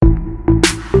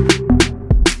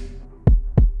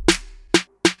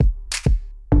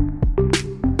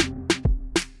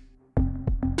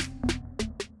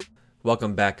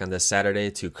Welcome back on this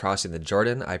Saturday to Crossing the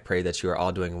Jordan. I pray that you are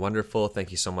all doing wonderful. Thank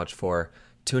you so much for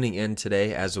tuning in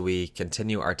today as we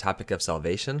continue our topic of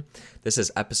salvation. This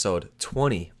is episode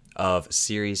 20 of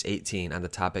Series 18 on the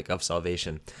topic of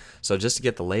salvation. So just to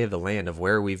get the lay of the land of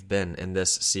where we've been in this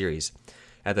series.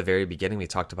 At the very beginning, we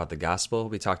talked about the gospel.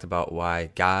 We talked about why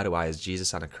is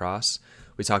Jesus on a cross.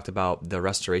 We talked about the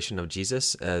restoration of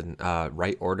Jesus and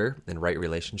right order and right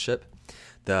relationship.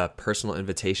 The personal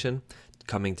invitation,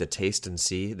 coming to taste and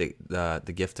see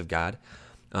the gift of God.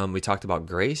 We talked about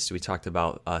grace. We talked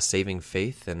about saving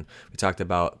faith, and we talked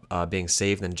about being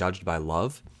saved and judged by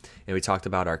love. And we talked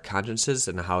about our consciences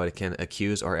and how it can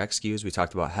accuse or excuse. We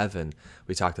talked about heaven.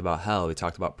 We talked about hell. We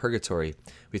talked about purgatory.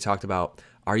 We talked about,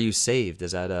 are you saved?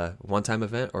 Is that a one-time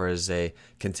event or is a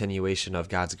continuation of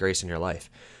God's grace in your life?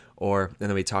 And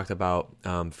then we talked about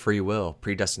free will,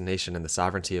 predestination, and the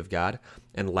sovereignty of God.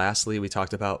 And lastly, we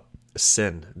talked about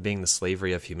sin being the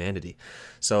slavery of humanity.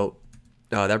 So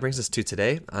that brings us to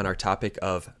today on our topic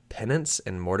of penance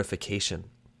and mortification.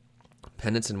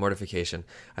 Penance and mortification.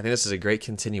 I think this is a great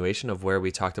continuation of where we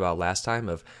talked about last time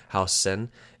of how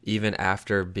sin, even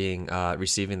after being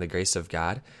receiving the grace of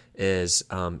God, is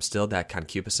still that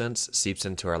concupiscence seeps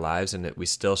into our lives, and we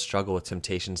still struggle with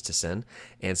temptations to sin.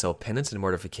 And so penance and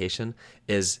mortification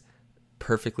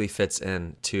perfectly fits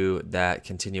into that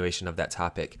continuation of that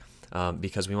topic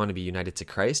because we want to be united to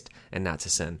Christ and not to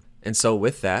sin. And so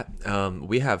with that,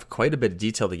 we have quite a bit of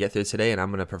detail to get through today, and I'm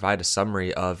going to provide a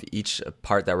summary of each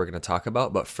part that we're going to talk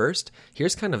about. But first,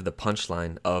 here's kind of the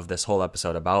punchline of this whole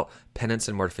episode about penance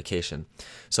and mortification.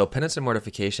 So penance and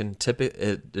mortification,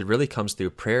 it really comes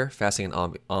through prayer, fasting,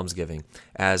 and almsgiving.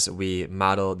 As we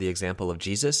model the example of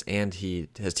Jesus, and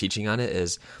his teaching on it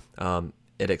is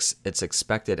it's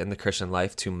expected in the Christian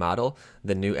life to model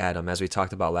the new Adam, as we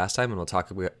talked about last time, and we'll talk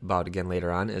about again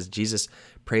later on, as Jesus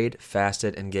prayed,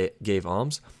 fasted, and gave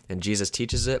alms, and Jesus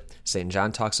teaches it, St.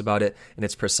 John talks about it, and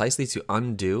it's precisely to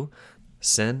undo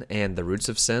sin and the roots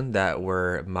of sin that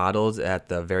were modeled at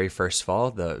the very first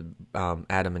fall, the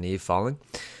Adam and Eve falling,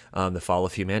 the fall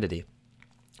of humanity.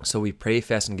 So we pray,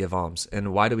 fast, and give alms.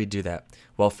 And why do we do that?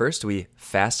 Well, first, we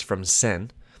fast from sin.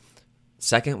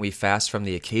 Second, we fast from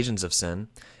the occasions of sin.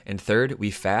 And third,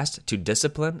 we fast to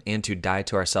discipline and to die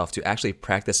to ourselves, to actually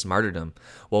practice martyrdom.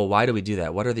 Well, why do we do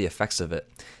that? What are the effects of it?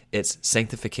 It's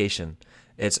sanctification.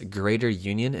 It's greater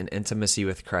union and intimacy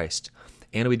with Christ.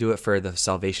 And we do it for the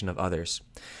salvation of others.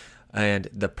 And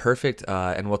the perfect,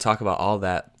 and we'll talk about all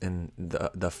that in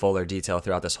the fuller detail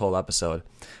throughout this whole episode.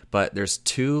 But there's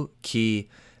two key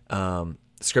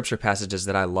scripture passages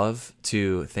that I love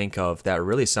to think of that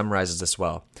really summarizes this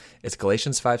well. It's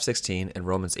Galatians 5:16 and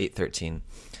Romans 8:13.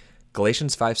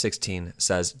 Galatians 5:16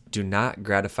 says, "Do not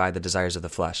gratify the desires of the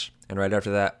flesh." And right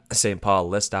after that, St. Paul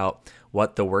lists out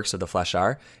what the works of the flesh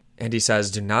are. And he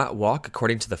says, "Do not walk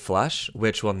according to the flesh,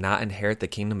 which will not inherit the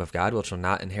kingdom of God, which will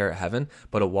not inherit heaven,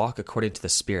 but will walk according to the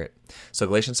Spirit." So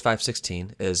Galatians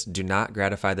 5:16 is, "Do not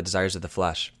gratify the desires of the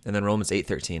flesh." And then Romans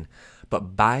 8:13,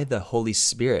 "But by the Holy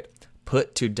Spirit,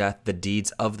 put to death the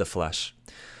deeds of the flesh."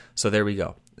 So there we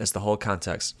go. That's the whole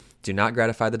context. Do not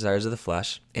gratify the desires of the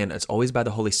flesh, and it's always by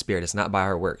the Holy Spirit. It's not by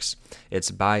our works.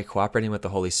 It's by cooperating with the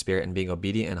Holy Spirit and being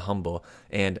obedient and humble,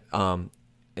 and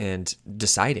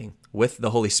deciding with the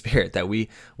Holy Spirit that we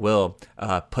will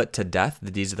put to death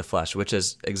the deeds of the flesh, which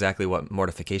is exactly what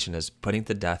mortification is, putting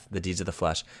to death the deeds of the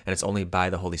flesh, and it's only by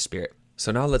the Holy Spirit.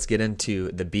 So now let's get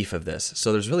into the beef of this.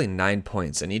 So there's really 9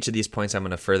 points, and each of these points I'm going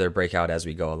to further break out as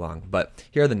we go along. But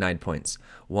here are the 9 points.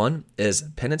 One is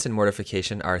penance and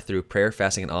mortification are through prayer,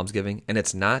 fasting, and almsgiving, and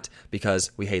it's not because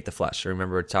we hate the flesh.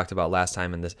 Remember, we talked about last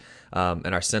time in this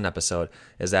in our sin episode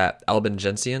is that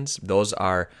Albigensians,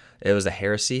 it was a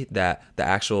heresy that the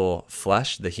actual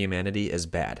flesh, the humanity, is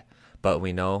bad. But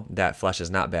we know that flesh is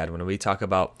not bad. When we talk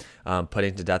about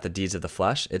putting to death the deeds of the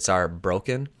flesh, it's our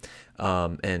broken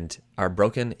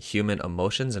human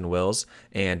emotions and wills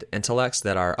and intellects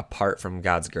that are apart from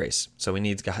God's grace. So we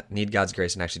need God's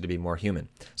grace and actually to be more human.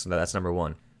 So that's number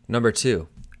one. Number two,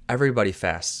 everybody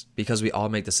fasts because we all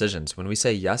make decisions. When we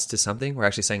say yes to something, we're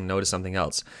actually saying no to something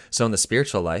else. So in the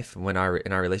spiritual life, in our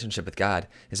relationship with God,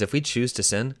 is if we choose to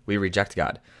sin, we reject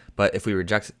God. But if we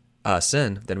reject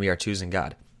sin, then we are choosing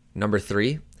God. Number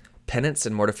three, penance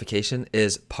and mortification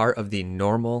is part of the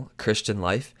normal Christian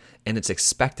life, and it's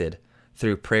expected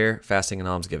through prayer, fasting, and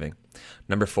almsgiving.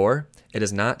 Number four, it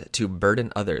is not to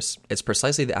burden others. It's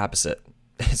precisely the opposite.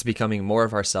 It's becoming more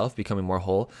of ourselves, becoming more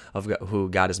whole of who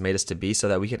God has made us to be so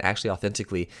that we can actually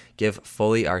authentically give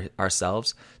fully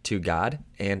ourselves to God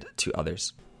and to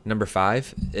others. Number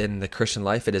five, in the Christian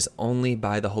life, it is only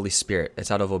by the Holy Spirit.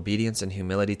 It's out of obedience and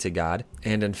humility to God.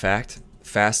 And in fact,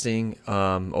 fasting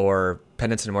or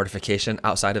penance and mortification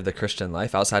outside of the Christian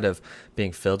life, outside of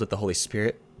being filled with the Holy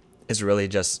Spirit, is really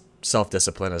just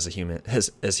self-discipline as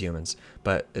humans.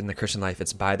 But in the Christian life,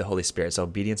 it's by the Holy Spirit. It's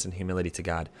obedience and humility to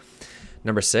God.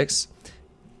 Number 6,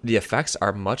 the effects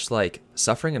are much like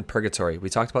suffering and purgatory. We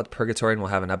talked about purgatory, and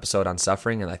we'll have an episode on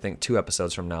suffering, and I think 2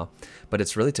 episodes from now. But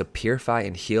it's really to purify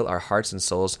and heal our hearts and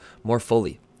souls more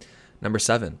fully. Number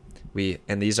 7,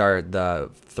 and these are the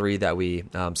 3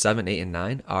 that 7, 8, and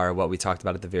 9 are what we talked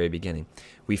about at the very beginning.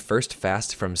 We first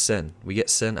fast from sin. We get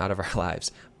sin out of our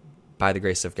lives by the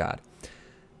grace of God.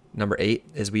 Number 8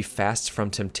 is we fast from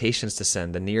temptations to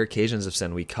sin, the near occasions of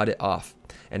sin. We cut it off.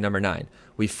 And number 9,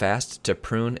 we fast to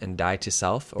prune and die to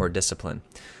self or discipline,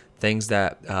 things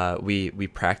that we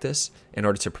practice in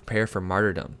order to prepare for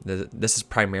martyrdom. This is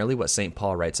primarily what St.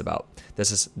 Paul writes about.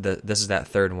 This is that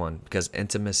third one, because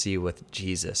intimacy with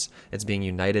Jesus. It's being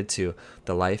united to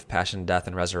the life, passion, death,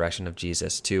 and resurrection of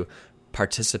Jesus, to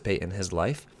participate in his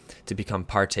life, to become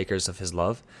partakers of his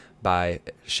love by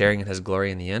sharing in his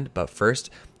glory in the end. But first,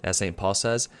 as St. Paul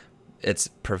says, it's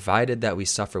provided that we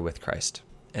suffer with Christ.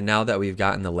 And now that we've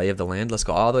gotten the lay of the land, let's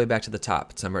go all the way back to the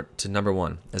top, to number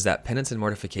 1, is that penance and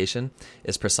mortification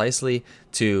is precisely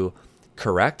to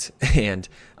correct and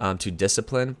to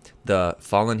discipline the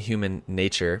fallen human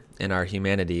nature in our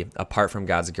humanity apart from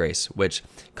God's grace, which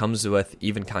comes with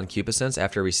even concupiscence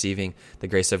after receiving the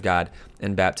grace of God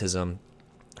in baptism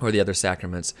or the other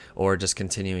sacraments, or just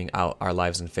continuing out our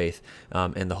lives in faith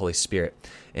in the Holy Spirit.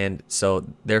 And so,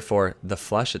 therefore, the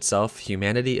flesh itself,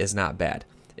 humanity, is not bad.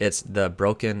 It's the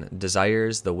broken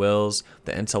desires, the wills,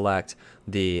 the intellect,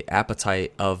 the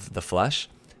appetite of the flesh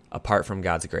apart from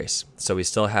God's grace. So we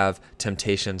still have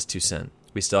temptations to sin.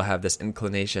 We still have this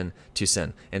inclination to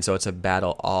sin. And so it's a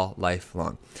battle all life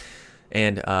long.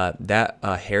 And that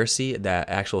heresy, that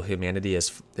actual humanity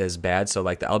is bad. So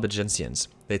like the Albigensians,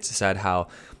 they said how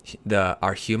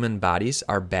our human bodies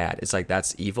are bad. It's like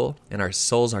that's evil and our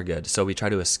souls are good. So we try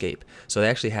to escape. So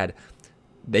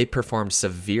they performed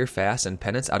severe fast and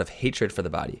penance out of hatred for the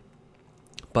body.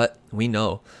 But we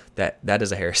know that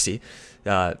is a heresy.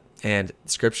 And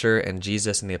Scripture and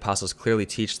Jesus and the apostles clearly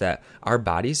teach that our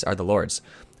bodies are the Lord's.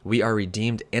 We are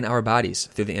redeemed in our bodies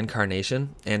through the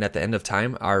incarnation, and at the end of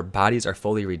time, our bodies are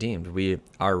fully redeemed. We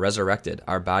are resurrected.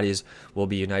 Our bodies will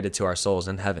be united to our souls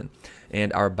in heaven,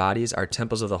 and our bodies are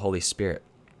temples of the Holy Spirit.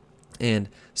 And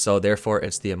so therefore,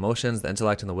 it's the emotions, the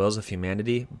intellect, and the wills of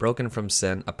humanity broken from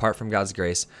sin, apart from God's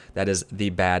grace, that is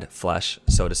the bad flesh,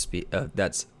 so to speak,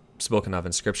 that's spoken of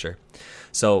in Scripture.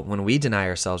 So when we deny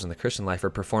ourselves in the Christian life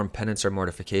or perform penance or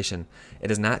mortification,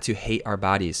 it is not to hate our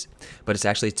bodies, but it's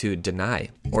actually to deny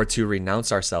or to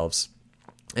renounce ourselves.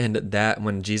 And that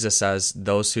when Jesus says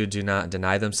those who do not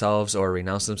deny themselves or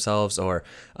renounce themselves or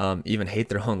even hate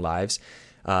their own lives,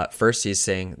 first he's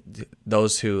saying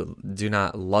those who do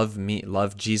not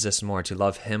love Jesus more, to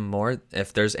love him more.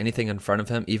 If there's anything in front of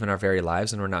him, even our very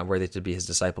lives, and we're not worthy to be his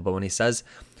disciple. But when he says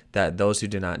that those who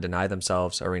do not deny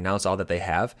themselves or renounce all that they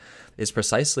have,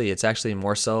 it's actually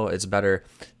more so, it's better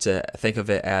to think of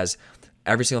it as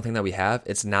every single thing that we have,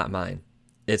 it's not mine.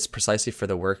 It's precisely for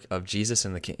the work of Jesus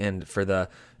and for the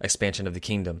expansion of the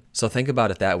kingdom. So think about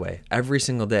it that way. Every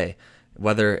single day,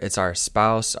 whether it's our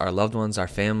spouse, our loved ones, our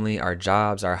family, our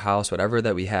jobs, our house, whatever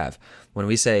that we have, when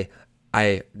we say,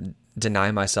 I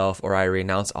deny myself or I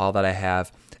renounce all that I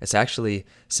have, it's actually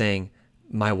saying,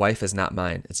 my wife is not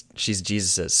mine. She's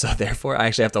Jesus's. So therefore, I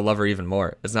actually have to love her even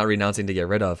more. It's not renouncing to get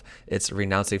rid of. It's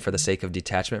renouncing for the sake of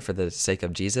detachment, for the sake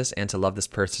of Jesus, and to love this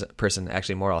person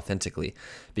actually more authentically,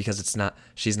 because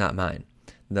she's not mine.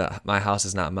 My house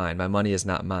is not mine. My money is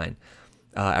not mine.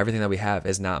 Everything that we have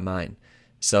is not mine.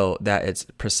 So that it's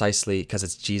precisely because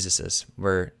it's Jesus's.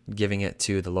 We're giving it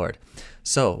to the Lord.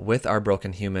 So with our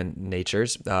broken human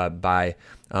natures, by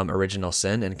original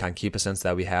sin and concupiscence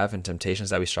that we have and temptations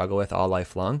that we struggle with all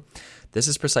life long, this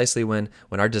is precisely when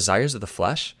our desires of the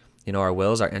flesh, our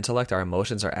wills, our intellect, our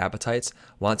emotions, our appetites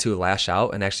want to lash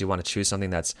out and actually want to choose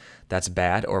something that's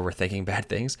bad, or we're thinking bad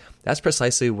things. That's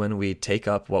precisely when we take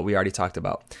up what we already talked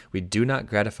about. We do not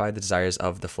gratify the desires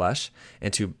of the flesh,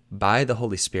 and to, by the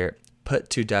Holy Spirit,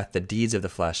 put to death the deeds of the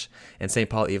flesh. And St.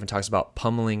 Paul even talks about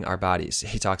pummeling our bodies.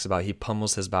 He talks about he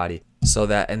pummels his body so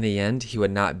that in the end he would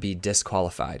not be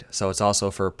disqualified. So it's also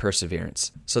for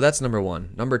perseverance. So that's number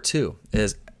 1. Number 2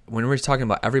 is when we're talking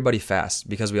about everybody fast,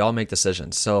 because we all make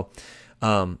decisions. So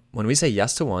when we say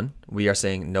yes to one, we are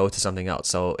saying no to something else.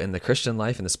 So in the Christian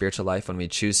life, in the spiritual life, when we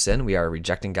choose sin, we are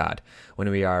rejecting God. When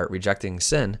we are rejecting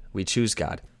sin, we choose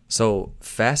God. So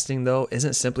fasting, though,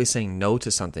 isn't simply saying no to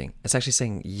something. It's actually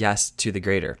saying yes to the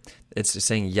greater. It's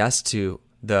saying yes to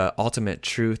the ultimate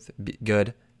truth,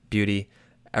 good, beauty,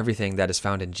 everything that is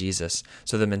found in Jesus.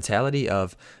 So the mentality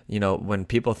of, when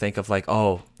people think of like,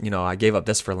 oh, I gave up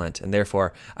this for Lent and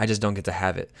therefore I just don't get to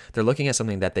have it. They're looking at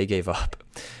something that they gave up.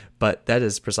 But that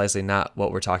is precisely not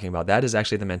what we're talking about. That is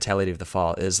actually the mentality of the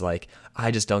fall, is like,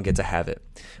 I just don't get to have it.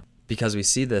 Because we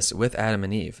see this with Adam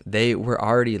and Eve. They were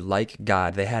already like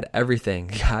God. They had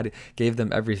everything. God gave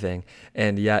them everything.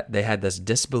 And yet they had this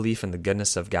disbelief in the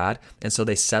goodness of God. And so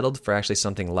they settled for actually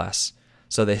something less.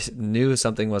 So they knew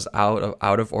something was out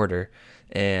of order,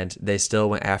 and they still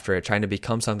went after it, trying to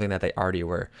become something that they already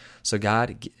were. So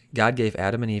God gave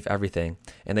Adam and Eve everything,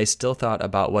 and they still thought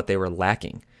about what they were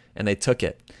lacking, and they took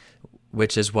it,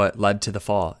 which is what led to the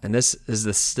fall. And this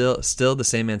is still the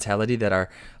same mentality that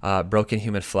our broken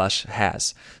human flesh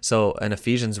has. So in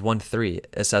Ephesians 1:3,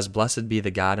 it says, "Blessed be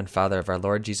the God and Father of our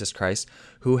Lord Jesus Christ,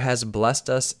 who has blessed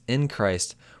us in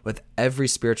Christ with every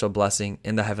spiritual blessing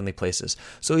in the heavenly places."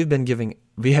 So we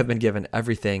have been given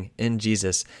everything in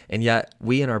Jesus, and yet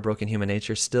we in our broken human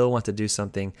nature still want to do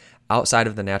something outside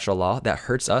of the natural law that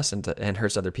hurts us and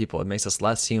hurts other people. It makes us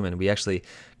less human. We actually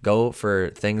go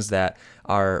for things that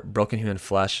our broken human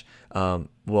flesh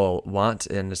will want,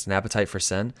 and it's an appetite for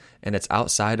sin, and it's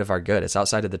outside of our good. It's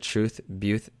outside of the truth,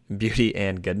 beauty,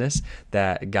 and goodness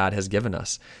that God has given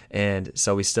us. And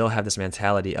so we still have this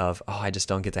mentality of, oh, I just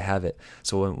don't get to have it.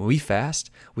 So when we fast,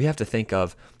 we have to think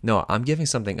of, no, I'm giving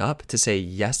something up to say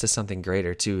yes to something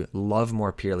greater, to love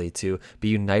more purely, to be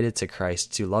united to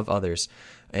Christ, to love others,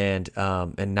 and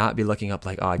not be looking up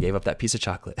like, oh, I gave up that piece of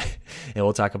chocolate. And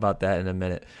we'll talk about that in a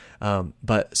minute.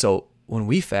 But so when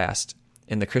we fast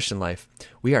in the Christian life,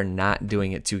 we are not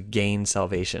doing it to gain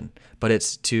salvation, but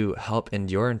it's to help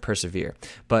endure and persevere.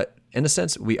 But in a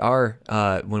sense, we are,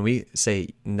 when we say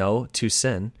no to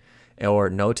sin or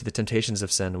no to the temptations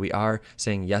of sin, we are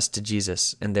saying yes to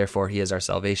Jesus, and therefore he is our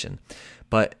salvation.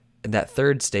 But that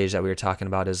third stage that we were talking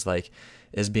about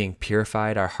is being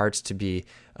purified, our hearts to be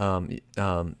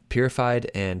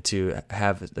purified, and to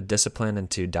have the discipline and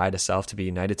to die to self, to be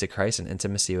united to Christ in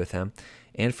intimacy with him,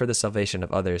 and for the salvation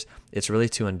of others. It's really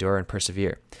to endure and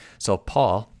persevere. So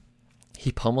Paul, he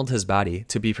pummeled his body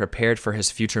to be prepared for his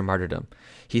future martyrdom.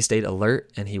 He stayed alert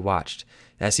and he watched.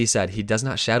 As he said, he does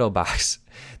not shadow box.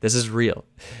 This is real.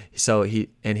 So he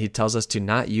tells us to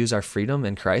not use our freedom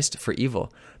in Christ for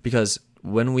evil, because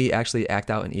when we actually act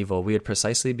out in evil, we would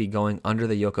precisely be going under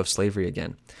the yoke of slavery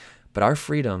again. But our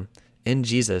freedom in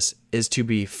Jesus is to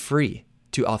be free,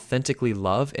 to authentically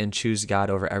love and choose God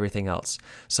over everything else.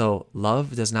 So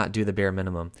love does not do the bare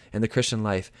minimum. In the Christian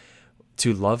life,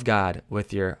 to love God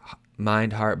with your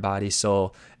mind, heart, body,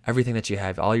 soul, everything that you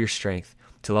have, all your strength,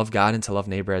 to love God and to love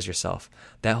neighbor as yourself.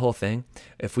 That whole thing,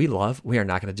 if we love, we are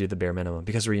not going to do the bare minimum,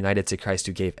 because we're united to Christ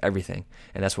who gave everything.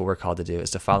 And that's what we're called to do,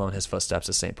 is to follow in his footsteps,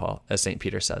 as St.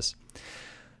 Peter says.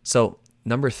 So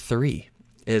number 3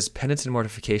 is penance and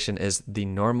mortification is the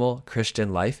normal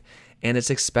Christian life, and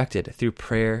it's expected through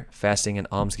prayer, fasting, and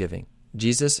almsgiving.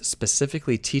 Jesus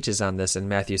specifically teaches on this in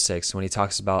Matthew 6 when he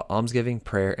talks about almsgiving,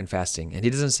 prayer, and fasting. And he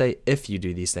doesn't say if you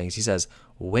do these things. He says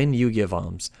when you give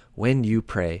alms, when you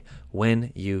pray,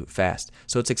 when you fast.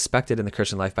 So it's expected in the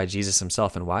Christian life by Jesus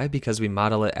himself. And why? Because we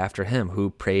model it after him, who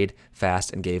prayed,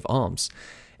 fasted, and gave alms.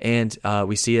 And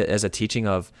we see it as a teaching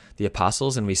of the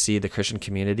apostles, and we see the Christian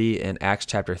community in Acts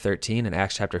chapter 13 and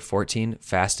Acts chapter 14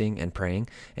 fasting and praying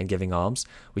and giving alms.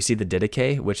 We see the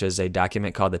Didache, which is a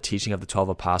document called the Teaching of the 12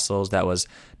 Apostles that was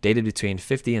dated between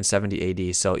 50 and 70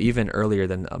 AD, so even earlier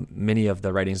than many of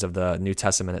the writings of the New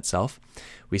Testament itself.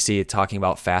 We see it talking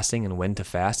about fasting and when to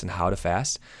fast and how to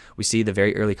fast. We see the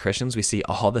very early Christians. We see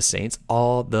all the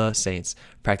saints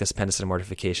practice penance and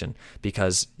mortification,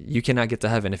 because you cannot get to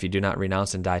heaven if you do not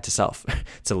renounce and die to self,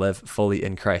 to live fully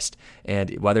in Christ.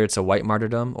 And whether it's a white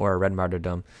martyrdom or a red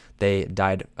martyrdom, they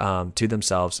died to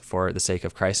themselves for the sake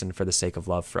of Christ and for the sake of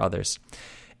love for others.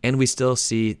 And we still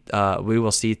see, we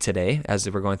will see today, as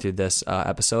we're going through this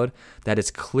episode, that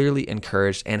it's clearly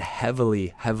encouraged and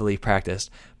heavily, heavily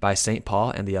practiced by St.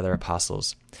 Paul and the other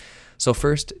apostles. So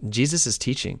first, Jesus is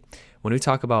teaching. When we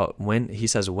talk about he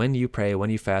says, when you pray,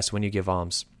 when you fast, when you give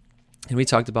alms. And we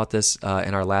talked about this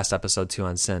in our last episode too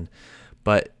on sin.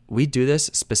 But we do this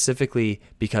specifically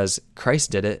because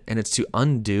Christ did it, and it's to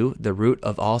undo the root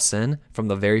of all sin from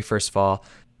the very first fall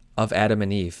of Adam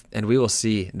and Eve. And we will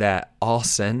see that all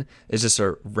sin is just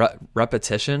a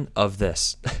repetition of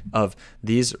this, of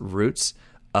these roots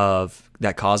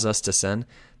that cause us to sin.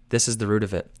 This is the root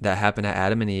of it that happened at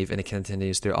Adam and Eve, and it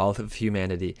continues through all of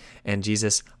humanity. And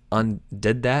Jesus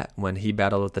undid that when he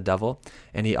battled with the devil,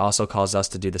 and he also calls us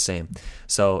to do the same.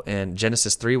 So in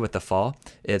Genesis 3 with the fall,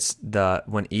 it's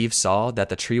when Eve saw that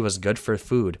the tree was good for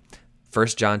food, 1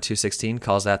 John 2:16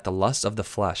 calls that the lust of the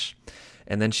flesh.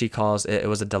 And then she calls it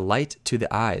was a delight to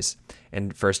the eyes.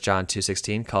 And 1 John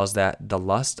 2:16 calls that the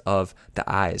lust of the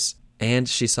eyes. And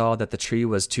she saw that the tree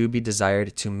was to be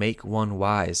desired to make one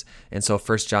wise. And so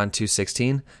 1 John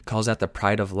 2:16 calls that the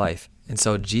pride of life. And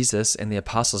so Jesus and the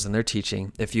apostles in their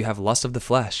teaching, if you have lust of the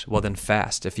flesh, well then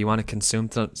fast. If you want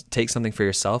to take something for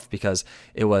yourself because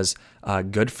it was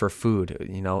good for food,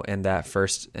 in that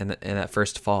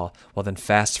first fall, well then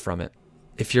fast from it.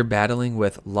 If you're battling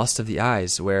with lust of the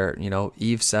eyes, where,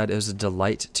 Eve said it was a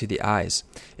delight to the eyes.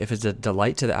 If it's a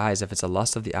delight to the eyes, if it's a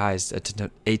lust of the eyes,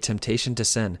 a temptation to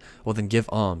sin, well then give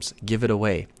alms, give it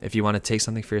away. If you want to take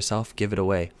something for yourself, give it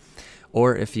away.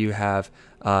 Or if you have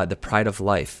the pride of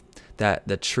life, that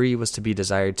the tree was to be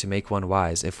desired to make one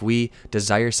wise. If we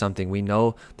desire something, we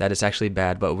know that it's actually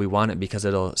bad, but we want it because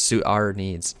it'll suit our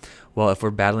needs. Well, if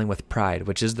we're battling with pride,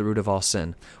 which is the root of all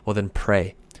sin, well then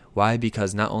pray. Why?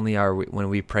 Because not only when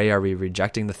we pray, are we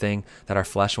rejecting the thing that our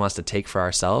flesh wants to take for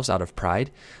ourselves out of pride,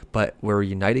 but we're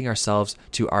uniting ourselves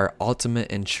to our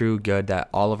ultimate and true good that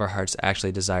all of our hearts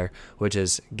actually desire, which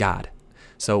is God.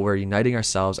 So we're uniting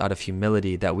ourselves out of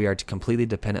humility that we are completely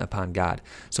dependent upon God.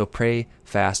 So pray,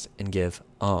 fast, and give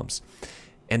alms.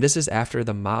 And this is after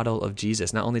the model of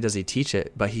Jesus. Not only does he teach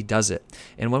it, but he does it.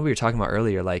 And what we were talking about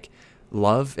earlier, like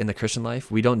love in the Christian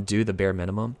life, we don't do the bare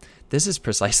minimum. This is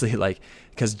precisely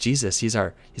because Jesus, he's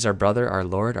our brother, our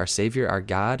Lord, our Savior, our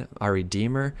God, our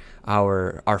Redeemer,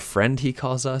 our friend. He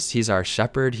calls us. He's our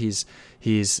shepherd. He's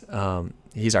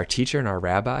our teacher and our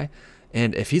rabbi.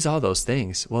 And if he's all those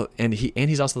things, well, and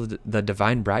he's also the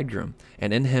divine bridegroom,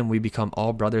 and in him we become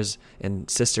all brothers and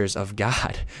sisters of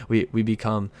God. We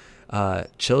become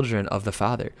children of the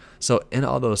Father. So in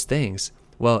all those things,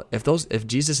 well, if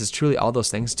Jesus is truly all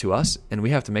those things to us, and we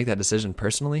have to make that decision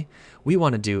personally, we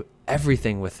want to do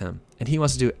everything with him, and he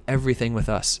wants to do everything with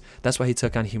us. That's why he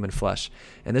took on human flesh.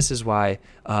 And this is why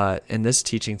in this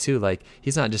teaching too,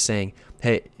 he's not just saying,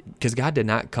 hey, because God did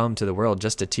not come to the world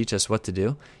just to teach us what to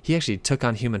do. He actually took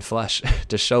on human flesh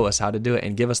to show us how to do it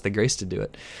and give us the grace to do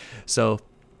it. So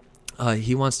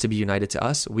he wants to be united to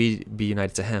us. We be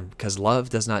united to him, because love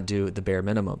does not do the bare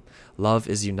minimum. Love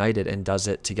is united and does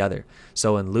it together.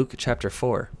 So in Luke chapter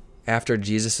 4, after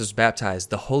Jesus was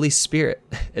baptized, the Holy Spirit,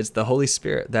 it's the Holy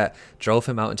Spirit that drove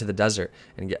him out into the desert.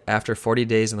 And after 40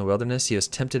 days in the wilderness, he was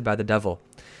tempted by the devil.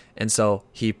 And so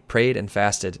he prayed and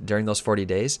fasted during those 40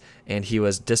 days, and he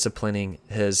was disciplining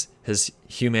his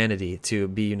humanity to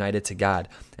be united to God.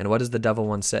 And what does the devil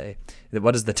one say?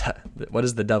 What does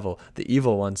the devil, the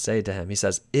evil one, say to him? He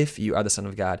says, if you are the Son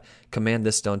of God, command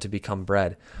this stone to become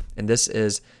bread. And this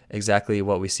is exactly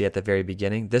what we see at the very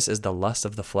beginning. This is the lust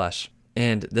of the flesh.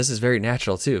 And this is very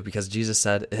natural too, because Jesus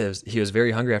said he was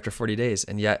very hungry after 40 days,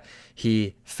 and yet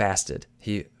he fasted.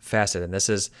 And this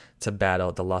is to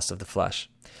battle the lust of the flesh.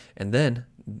 And then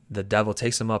the devil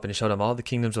takes him up and he showed him all the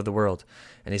kingdoms of the world.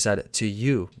 And he said, to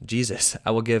you, Jesus,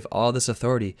 I will give all this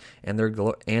authority and their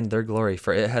glory,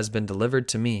 for it has been delivered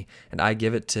to me, and I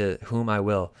give it to whom I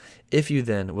will. If you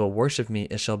then will worship me,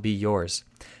 it shall be yours.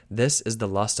 This is the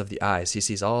lust of the eyes. He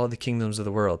sees all the kingdoms of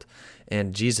the world.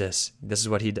 And Jesus, this is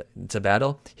what to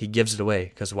battle, he gives it away.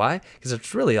 Because why? Because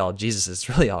it's really all Jesus. It's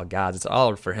really all God's. It's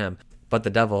all for him. But the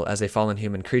devil, as a fallen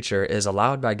human creature, is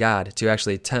allowed by God to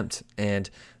actually tempt and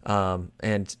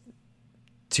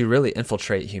to really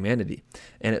infiltrate humanity.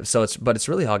 And it's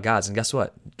really all God's. And guess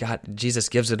what? Jesus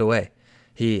gives it away.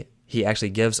 He actually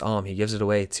gives He gives it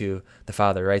away to the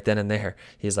Father right then and there.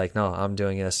 He's like, no, I'm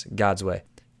doing this God's way.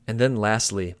 And then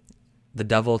lastly, the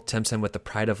devil tempts him with the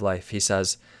pride of life. He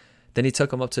says, then he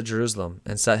took him up to Jerusalem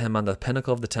and set him on the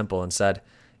pinnacle of the temple and said,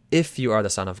 if you are the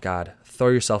Son of God, throw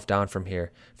yourself down from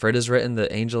here. For it is written,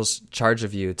 the angels charge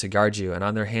of you to guard you, and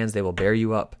on their hands they will bear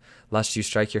you up, lest you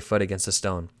strike your foot against a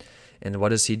stone. And what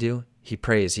does he do? He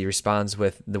prays. He responds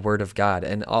with the word of God.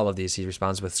 And all of these, he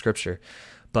responds with scripture.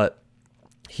 But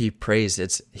he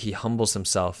prays. He humbles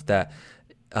himself that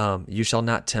you shall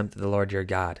not tempt the Lord your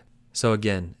God. So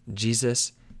again,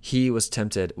 Jesus, he was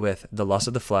tempted with the lust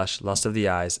of the flesh, lust of the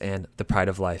eyes, and the pride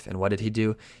of life. And what did he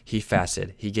do? He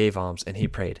fasted, he gave alms, and he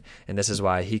prayed. And this is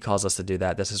why he calls us to do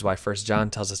that. This is why 1 John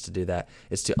tells us to do that.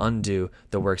 It's to undo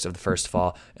the works of the first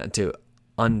fall and to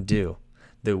undo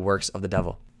the works of the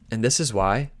devil. And this is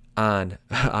why on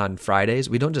Fridays.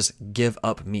 We don't just give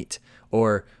up meat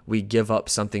or we give up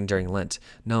something during Lent.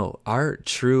 No, our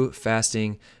true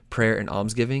fasting, prayer, and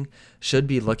almsgiving should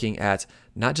be looking at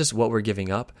not just what we're giving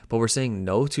up, but we're saying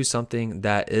no to something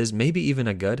that is maybe even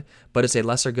a good, but it's a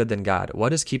lesser good than God.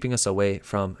 What is keeping us away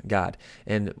from God?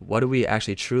 And what do we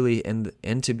actually truly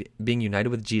into being united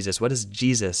with Jesus? What does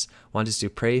Jesus want us to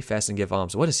pray, fast, and give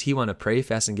alms? What does he want to pray,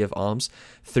 fast, and give alms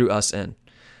through us in?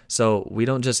 So we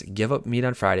don't just give up meat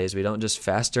on Fridays. We don't just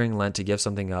fast during Lent to give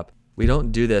something up. We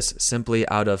don't do this simply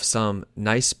out of some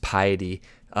nice piety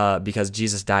because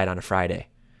Jesus died on a Friday.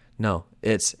 No,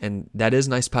 and that is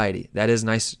nice piety. That is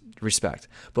nice respect.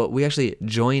 But we actually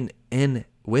join in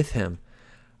with him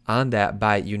on that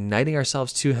by uniting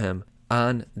ourselves to him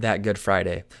on that Good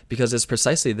Friday. Because it's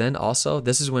precisely then also,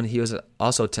 this is when he was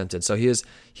also tempted. So he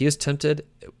was tempted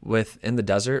in the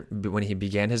desert when he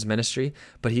began his ministry,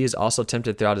 but he is also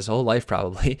tempted throughout his whole life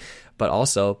probably. But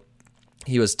also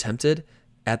he was tempted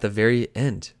at the very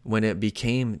end when it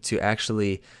became to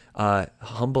actually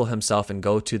humble himself and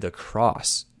go to the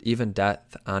cross, even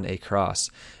death on a cross.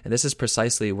 And this is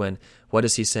precisely when, what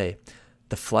does he say?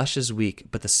 The flesh is weak,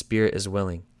 but the spirit is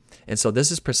willing. And so this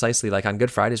is precisely like on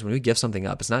Good Fridays when we give something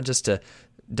up. It's not just to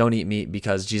don't eat meat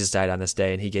because Jesus died on this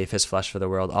day and he gave his flesh for the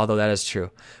world, although that is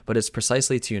true. But it's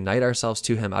precisely to unite ourselves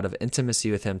to him out of intimacy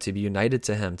with him, to be united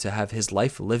to him, to have his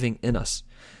life living in us.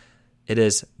 It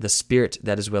is the spirit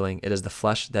that is willing. It is the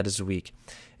flesh that is weak.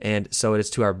 And so it's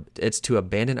to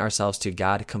abandon ourselves to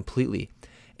God completely.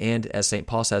 And as St.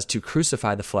 Paul says, to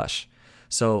crucify the flesh.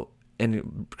 So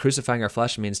in crucifying our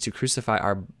flesh means to crucify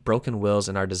our broken wills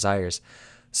and our desires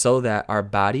so that our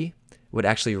body would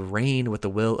actually reign with the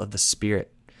will of the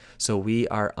Spirit. So we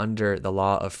are under the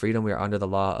law of freedom. We are under the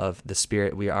law of the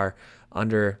Spirit. We are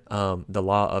under the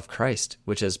law of Christ,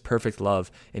 which is perfect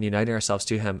love, and uniting ourselves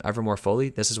to him ever more fully.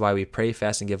 This is why we pray,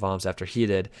 fast, and give alms after he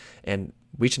did. And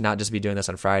we should not just be doing this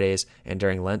on Fridays and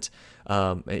during Lent,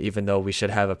 even though we should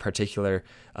have a particular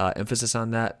emphasis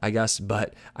on that, I guess.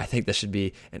 But I think this should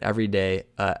be an everyday,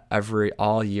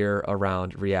 all year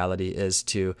around reality, is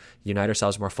to unite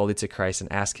ourselves more fully to Christ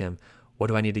and ask him, what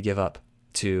do I need to give up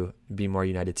to be more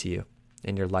united to you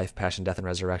in your life, passion, death, and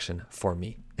resurrection for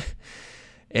me?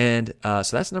 And so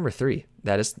that's number 3.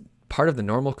 That is part of the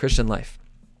normal Christian life.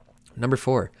 Number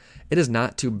 4, it is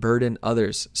not to burden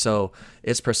others. So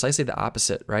it's precisely the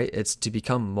opposite, right? It's to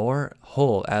become more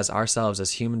whole as ourselves,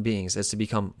 as human beings. It's to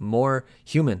become more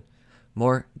human,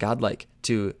 more godlike,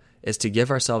 is to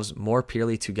give ourselves more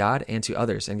purely to God and to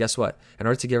others. And guess what? In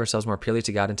order to give ourselves more purely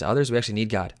to God and to others, we actually need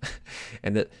God.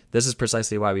 And this is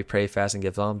precisely why we pray, fast, and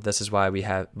give alms. This is why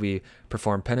we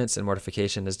perform penance and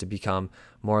mortification, is to become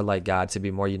more like God, to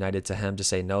be more united to him, to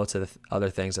say no to the other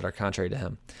things that are contrary to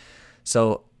him.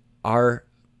 So our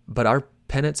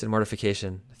penance and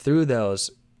mortification through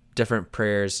those different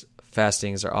prayers,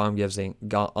 fastings, or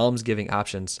almsgiving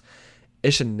options,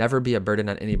 it should never be a burden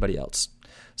on anybody else.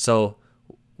 So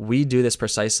we do this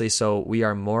precisely so we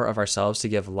are more of ourselves to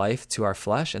give life to our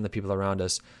flesh and the people around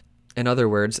us. In other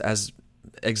words, as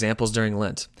examples during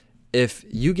Lent, if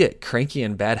you get cranky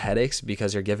and bad headaches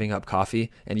because you're giving up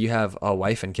coffee and you have a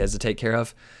wife and kids to take care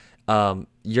of,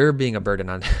 you're being a burden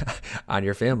on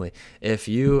your family. If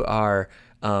you are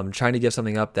trying to give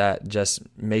something up that just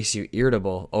makes you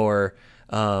irritable, or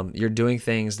you're doing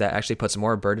things that actually puts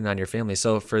more burden on your family.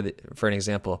 So for an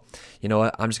example, you know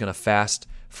what? I'm just going to fast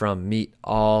from meat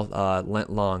all Lent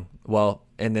long. Well,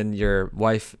 and then your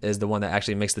wife is the one that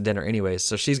actually makes the dinner anyways,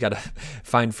 so she's got to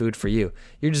find food for you.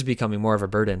 You're just becoming more of a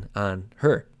burden on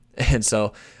her. And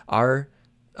so our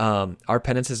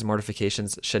penances and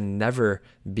mortifications should never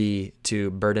be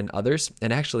to burden others.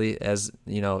 And actually, as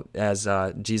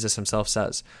Jesus himself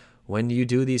says, when you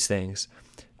do these things,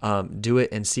 do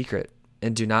it in secret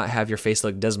and do not have your face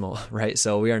look dismal, right?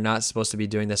 So we are not supposed to be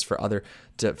doing this for other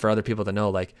people to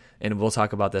know, and we'll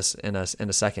talk about this in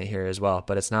a second here as well,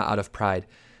 but it's not out of pride.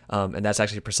 And that's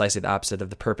actually precisely the opposite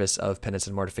of the purpose of penance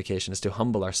and mortification, is to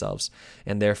humble ourselves.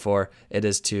 And therefore it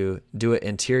is to do it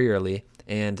interiorly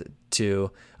and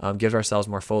to give ourselves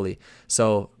more fully.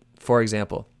 So for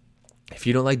example, if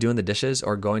you don't like doing the dishes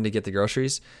or going to get the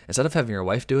groceries, instead of having your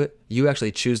wife do it, you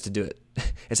actually choose to do it.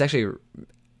 It's actually,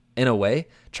 in a way,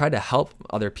 try to help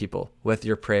other people with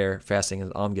your prayer, fasting,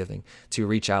 and almsgiving to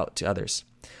reach out to others.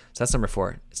 So that's number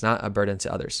 4. It's not a burden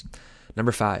to others.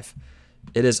 Number 5,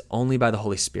 it is only by the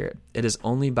Holy Spirit. It is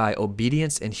only by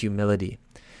obedience and humility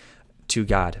to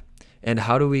God. And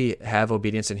how do we have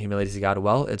obedience and humility to God?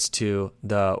 Well, it's to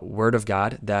the Word of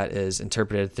God that is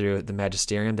interpreted through the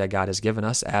magisterium that God has given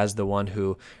us as the one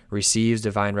who receives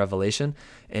divine revelation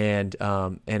and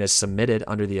is submitted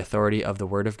under the authority of the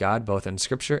Word of God, both in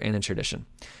Scripture and in tradition.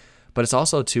 But it's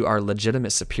also to our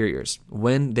legitimate superiors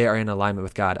when they are in alignment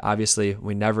with God. Obviously,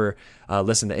 we never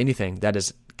listen to anything that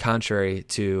is contrary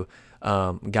to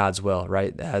God's will,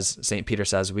 right? As St. Peter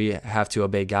says, we have to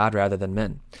obey God rather than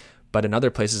men. But in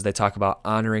other places, they talk about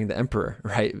honoring the emperor,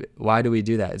 right? Why do we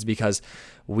do that? It's because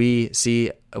we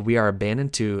see we are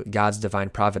abandoned to God's divine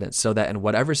providence, so that in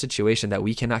whatever situation that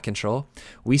we cannot control,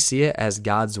 we see it as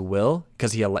God's will,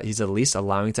 because he's at least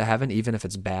allowing it to happen, even if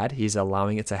it's bad, he's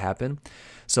allowing it to happen.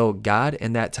 So God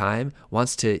in that time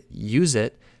wants to use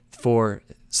it for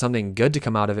something good to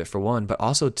come out of it, for one, but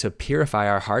also to purify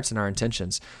our hearts and our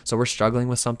intentions. So we're struggling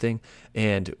with something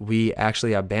and we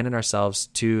actually abandon ourselves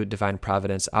to divine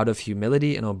providence out of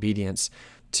humility and obedience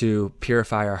to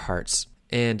purify our hearts.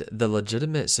 And the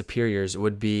legitimate superiors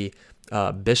would be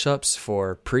bishops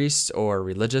for priests or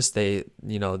religious. They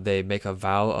make a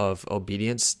vow of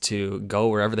obedience to go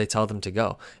wherever they tell them to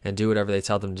go and do whatever they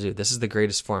tell them to do. This is the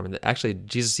greatest form. And actually,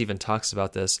 Jesus even talks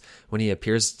about this when he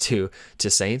appears to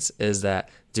saints, is that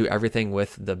do everything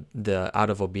with the out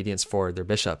of obedience for their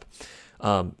bishop.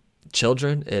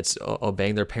 Children, it's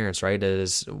obeying their parents, right? It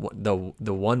is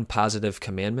the one positive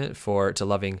commandment to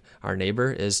loving our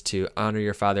neighbor is to honor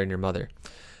your father and your mother.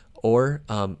 Or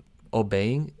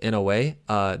obeying in a way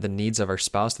the needs of our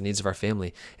spouse, the needs of our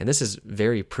family. And this is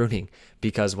very pruning,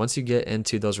 because once you get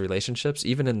into those relationships,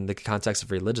 even in the context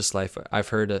of religious life, I've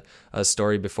heard a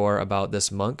story before about this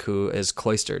monk who is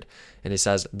cloistered, and he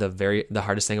says the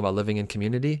hardest thing about living in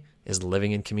community is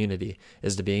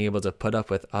to being able to put up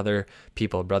with other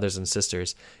people, brothers and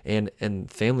sisters. And in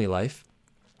family life,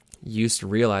 you used to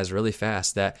realize really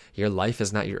fast that your life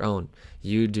is not your own.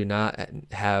 You do not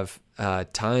have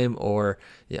time, or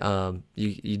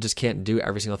you just can't do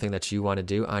every single thing that you want to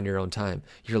do on your own time.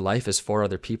 Your life is for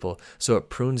other people. So it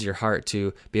prunes your heart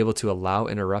to be able to allow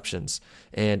interruptions.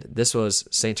 And this was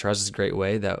St. Therese's great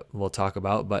way that we'll talk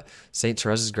about. But St.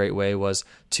 Therese's great way was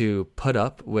to put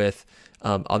up with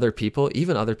other people,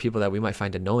 even other people that we might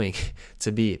find annoying,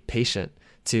 to be patient,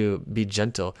 to be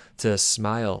gentle, to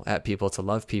smile at people, to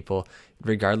love people,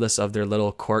 regardless of their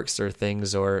little quirks or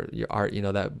things or your art,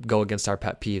 that go against our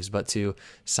pet peeves, but to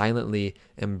silently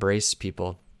embrace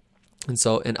people. And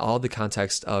so in all the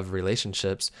context of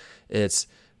relationships, it's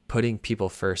putting people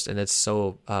first, and it's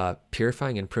so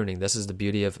purifying and pruning. This is the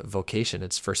beauty of vocation.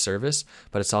 It's for service,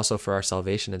 but it's also for our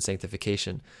salvation and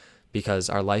sanctification, because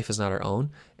our life is not our own.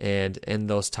 And in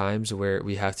those times where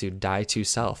we have to die to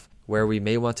self, where we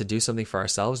may want to do something for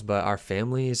ourselves, but our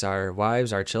families, our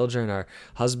wives, our children, our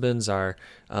husbands, our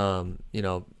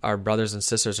brothers and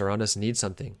sisters around us need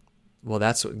something. Well,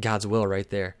 that's God's will right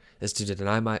there, is to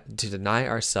deny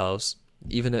ourselves,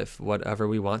 even if whatever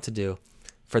we want to do,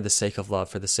 for the sake of love,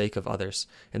 for the sake of others.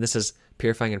 And this is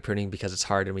purifying and pruning because it's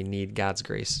hard and we need God's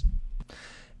grace.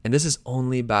 And this is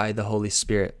only by the Holy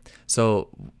Spirit. So,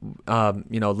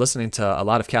 listening to a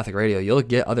lot of Catholic radio, you'll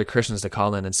get other Christians to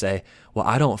call in and say, well,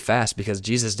 I don't fast because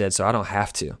Jesus did, so I don't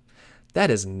have to.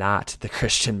 That is not the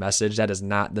Christian message. That is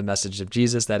not the message of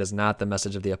Jesus. That is not the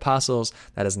message of the apostles.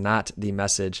 That is not the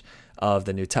message of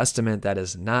the New Testament. That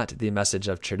is not the message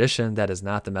of tradition. That is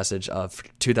not the message of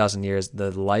 2,000 years,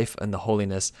 the life and the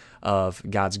holiness of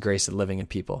God's grace living in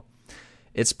people.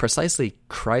 It's precisely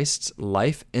Christ's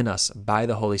life in us by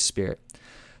the Holy Spirit.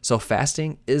 So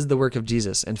fasting is the work of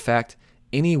Jesus. In fact,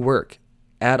 any work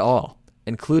at all,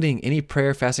 including any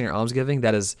prayer, fasting, or almsgiving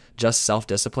that is just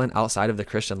self-discipline outside of the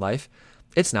Christian life,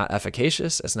 it's not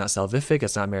efficacious, it's not salvific,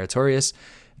 it's not meritorious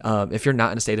if you're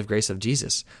not in a state of grace of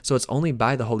Jesus. So it's only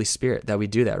by the Holy Spirit that we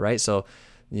do that, right? So,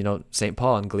 St.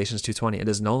 Paul in Galatians 2:20, it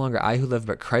is no longer I who live,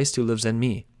 but Christ who lives in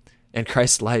me. And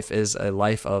Christ's life is a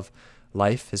life of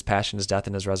life, his passion, his death,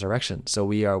 and his resurrection. So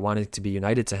we are wanting to be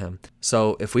united to him.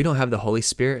 So if we don't have the Holy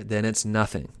Spirit, then it's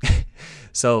nothing.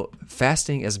 So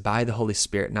fasting is by the Holy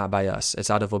Spirit, not by us. It's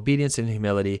out of obedience and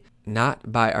humility, not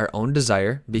by our own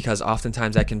desire, because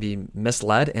oftentimes that can be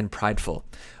misled and prideful.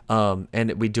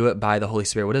 And we do it by the Holy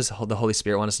Spirit. What does the Holy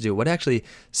Spirit want us to do? What actually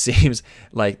seems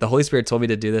like the Holy Spirit told me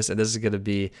to do this, and this is going to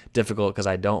be difficult because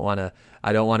I don't want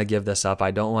to give this up.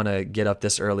 I don't want to get up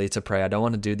this early to pray. I don't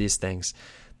want to do these things.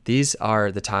 These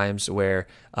are the times where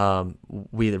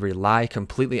we rely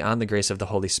completely on the grace of the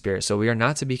Holy Spirit. So we are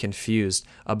not to be confused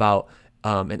about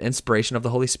an inspiration of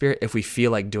the Holy Spirit if we feel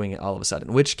like doing it all of a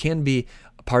sudden, which can be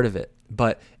a part of it.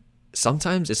 But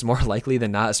sometimes it's more likely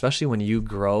than not, especially when you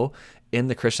grow in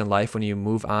the Christian life, when you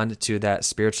move on to that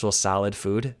spiritual solid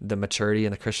food, the maturity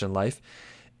in the Christian life,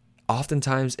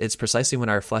 oftentimes it's precisely when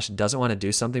our flesh doesn't want to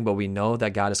do something, but we know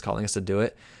that God is calling us to do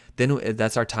it, then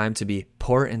that's our time to be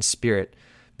poor in spirit,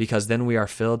 because then we are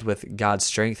filled with God's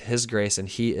strength, His grace, and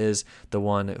He is the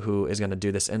one who is going to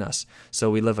do this in us. So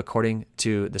we live according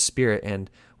to the Spirit and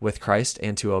with Christ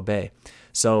and to obey.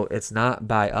 So it's not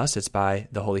by us, it's by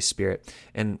the Holy Spirit.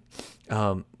 And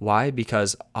why?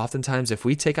 Because oftentimes if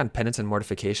we take on penance and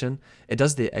mortification, it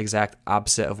does the exact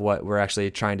opposite of what we're actually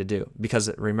trying to do.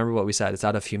 Because remember what we said, it's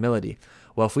out of humility.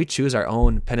 Well, if we choose our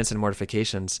own penance and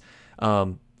mortifications,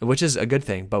 which is a good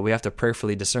thing, but we have to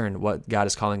prayerfully discern what God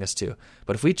is calling us to.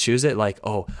 But if we choose it like,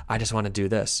 oh, I just want to do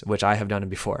this, which I have done it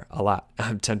before a lot,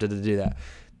 I'm tempted to do that.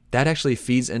 That actually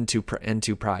feeds into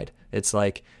pride. It's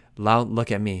like,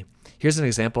 look at me. Here's an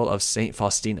example of Saint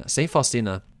Faustina. Saint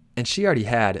Faustina, and she already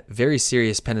had very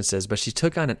serious penances, but she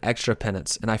took on an extra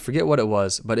penance, and I forget what it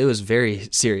was, but it was very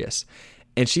serious.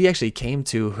 And she actually came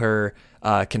to her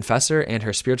confessor and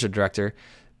her spiritual director,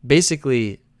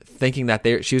 basically thinking that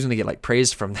she was going to get like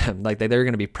praise from them, like they were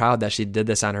going to be proud that she did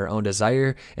this on her own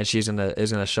desire, and it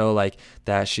was going to show like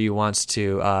that she wants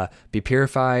to be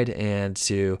purified and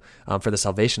to for the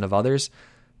salvation of others.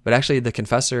 But actually, the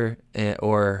confessor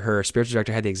or her spiritual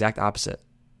director had the exact opposite.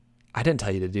 I didn't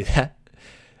tell you to do that.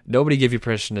 Nobody gave you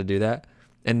permission to do that,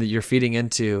 and you're feeding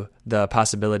into the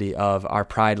possibility of our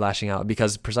pride lashing out,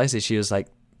 because precisely she was like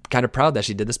kind of proud that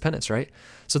she did this penance, right?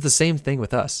 So it's the same thing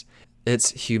with us.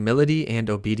 It's humility and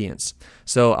obedience.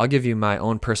 So I'll give you my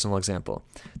own personal example.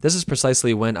 This is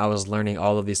precisely when I was learning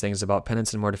all of these things about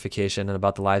penance and mortification and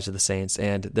about the lives of the saints,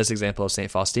 and this example of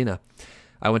St. Faustina.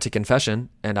 I went to confession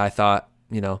and I thought,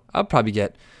 I'll probably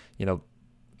get, a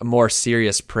more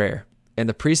serious prayer. And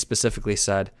the priest specifically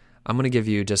said, I'm going to give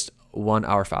you just one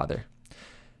Our Father.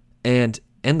 And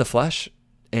in the flesh,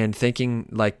 and thinking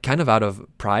like kind of out of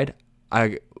pride,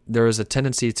 there was a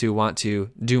tendency to want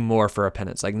to do more for a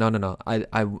penance. Like, no,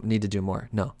 I need to do more.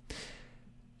 No.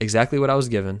 Exactly what I was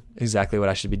given, exactly what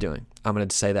I should be doing. I'm going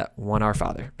to say that one Our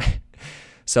Father.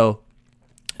 So,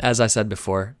 as I said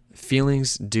before,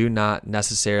 feelings do not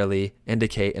necessarily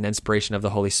indicate an inspiration of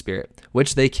the Holy Spirit,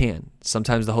 which they can.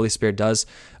 Sometimes the Holy Spirit does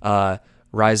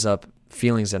rise up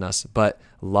feelings in us, but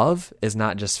love is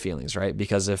not just feelings, right?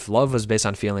 Because if love was based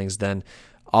on feelings, then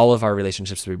all of our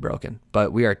relationships would be broken.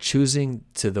 But we are choosing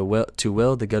to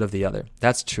will the good of the other.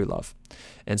 That's true love.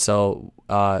 And so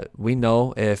we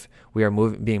know if we are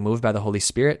being moved by the Holy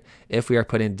Spirit, if we are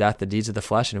putting to death the deeds of the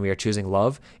flesh, and we are choosing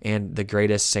love and the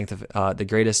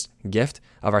greatest gift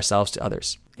of ourselves to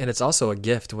others. And it's also a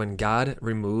gift when God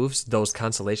removes those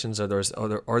consolations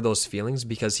or those feelings,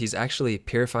 because He's actually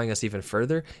purifying us even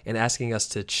further and asking us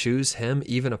to choose Him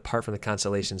even apart from the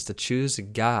consolations, to choose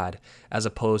God as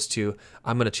opposed to,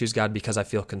 I'm going to choose God because I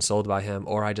feel consoled by Him,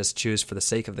 or I just choose for the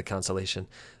sake of the consolation.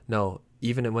 No,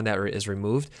 even when that is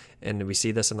removed, and we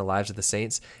see this in the lives of the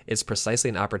saints, it's precisely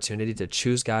an opportunity to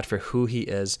choose God for who He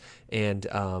is, and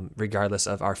regardless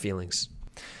of our feelings.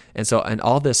 And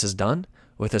all this is done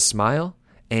with a smile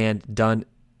and done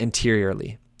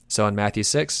interiorly. So in Matthew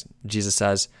 6, Jesus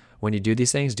says, when you do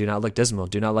these things, do not look dismal.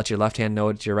 Do not let your left hand know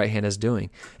what your right hand is doing.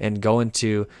 And go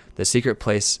into the secret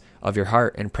place of your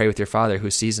heart and pray with your Father who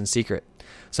sees in secret.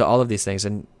 So all of these things.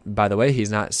 And by the way,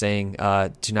 He's not saying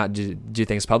to not do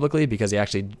things publicly, because He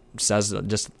actually says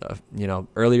just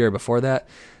earlier before that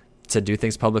to do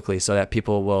things publicly so that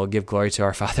people will give glory to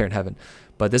our Father in heaven.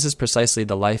 But this is precisely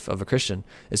the life of a Christian,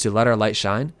 is to let our light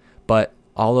shine. But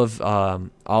all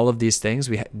of these things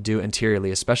we do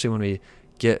interiorly, especially when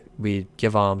we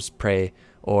give alms, pray,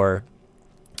 or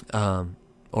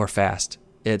fast.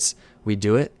 We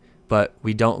do it, but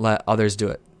we don't let others do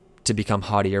it to become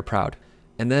haughty or proud.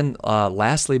 And then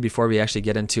lastly, before we actually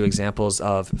get into examples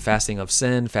of fasting of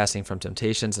sin, fasting from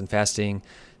temptations, and fasting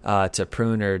to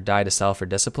prune or die to self or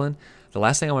discipline, the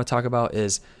last thing I want to talk about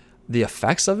is the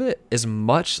effects of it is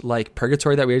much like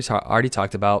purgatory that we already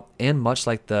talked about, and much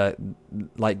like the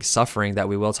suffering that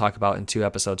we will talk about in 2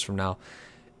 episodes from now.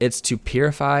 It's to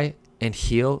purify and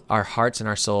heal our hearts and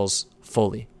our souls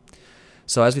fully.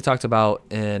 So as we talked about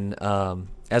in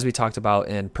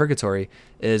purgatory,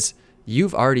 is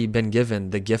you've already been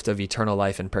given the gift of eternal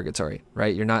life in purgatory,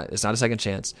 right? It's not a second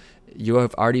chance. You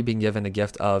have already been given the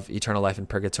gift of eternal life in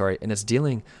purgatory, and it's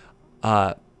dealing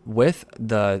with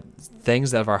the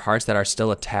things of our hearts that are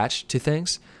still attached to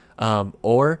things,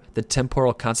 or the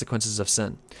temporal consequences of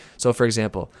sin. So for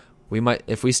example,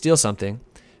 if we steal something,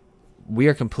 we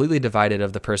are completely divided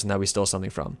of the person that we stole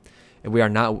something from, and we are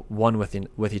not one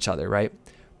with each other, right?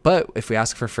 But if we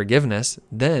ask for forgiveness,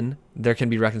 then there can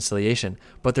be reconciliation.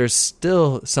 But there's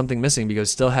still something missing because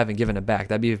we still haven't given it back.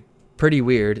 That'd be pretty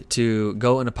weird to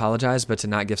go and apologize, but to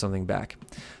not give something back.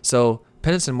 So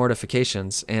penance and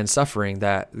mortifications and suffering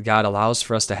that God allows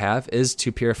for us to have is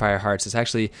to purify our hearts. It's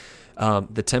actually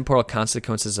the temporal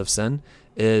consequences of sin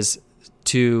is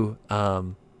to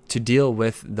deal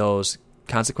with those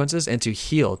consequences and to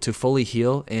heal, to fully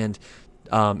heal. And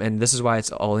this is why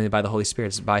it's only by the Holy Spirit,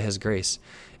 it's by His grace.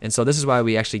 And so this is why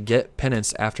we actually get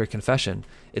penance after confession.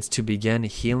 It's to begin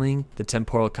healing the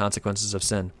temporal consequences of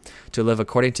sin, to live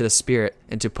according to the Spirit,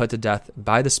 and to put to death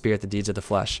by the Spirit the deeds of the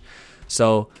flesh.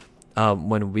 So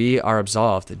when we are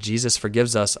absolved, Jesus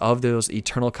forgives us of those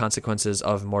eternal consequences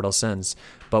of mortal sins.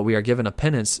 But we are given a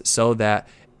penance so that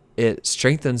it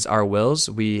strengthens our wills.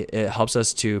 It helps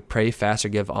us to pray, fast, or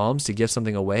give alms, to give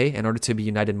something away in order to be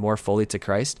united more fully to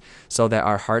Christ, so that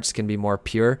our hearts can be more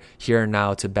pure here and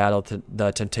now to battle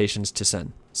the temptations to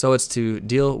sin. So it's to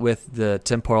deal with the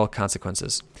temporal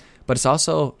consequences. But it's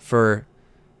also for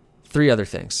three other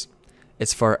things.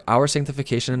 It's for our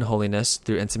sanctification and holiness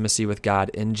through intimacy with God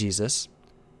in Jesus.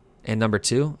 And number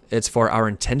two, it's for our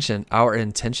intentions,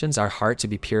 our heart to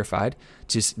be purified,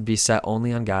 to be set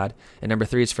only on God. And number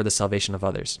three, it's for the salvation of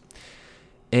others.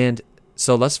 And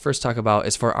so let's first talk about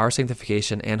it's for our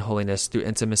sanctification and holiness through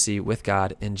intimacy with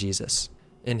God in Jesus.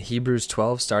 In Hebrews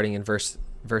 12, starting in verse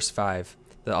 5,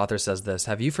 the author says this: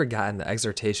 "Have you forgotten the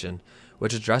exhortation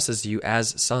which addresses you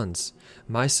as sons?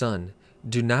 My son,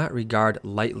 do not regard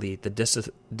lightly the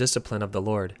discipline of the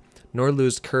Lord, nor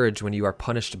lose courage when you are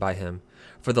punished by Him.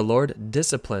 For the Lord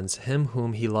disciplines him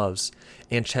whom He loves,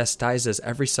 and chastises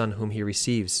every son whom He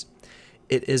receives.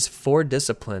 It is for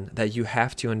discipline that you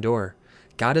have to endure.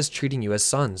 God is treating you as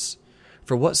sons.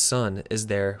 For what son is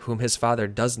there whom his father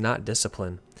does not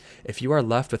discipline? If you are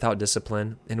left without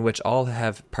discipline, in which all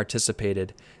have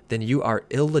participated, then you are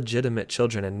illegitimate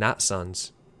children and not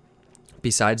sons.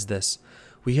 Besides this,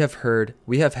 we have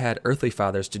had earthly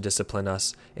fathers to discipline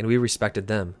us, and we respected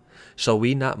them. Shall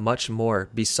we not much more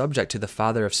be subject to the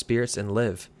Father of spirits and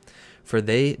live? For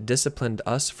they disciplined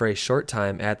us for a short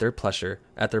time at their pleasure,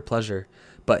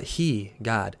 but He,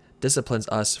 God, disciplines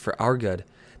us for our good,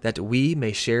 that we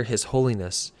may share His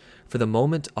holiness. For the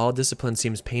moment all discipline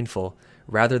seems painful,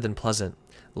 rather than pleasant.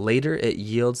 Later it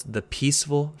yields the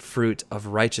peaceful fruit of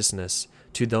righteousness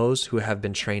to those who have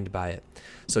been trained by it."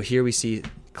 So here we see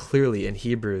clearly in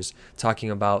Hebrews talking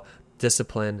about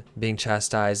discipline, being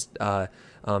chastised,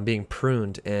 being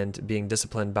pruned and being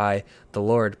disciplined by the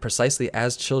Lord precisely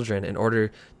as children in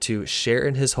order to share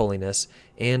in His holiness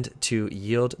and to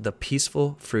yield the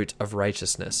peaceful fruit of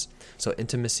righteousness. So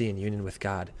intimacy and union with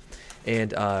God.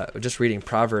 And just reading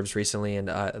Proverbs recently, and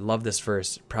I love this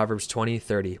verse, Proverbs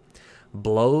 20:30.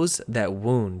 "Blows that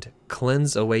wound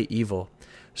cleanse away evil.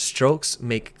 Strokes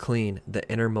make clean the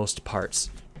innermost parts."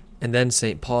 And then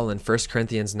St. Paul in 1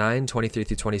 Corinthians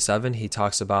 9:23-27, he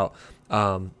talks about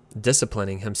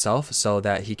disciplining himself so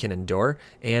that he can endure,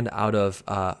 and out of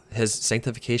his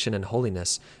sanctification and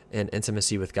holiness and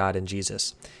intimacy with God in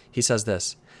Jesus. He says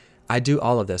this: "I do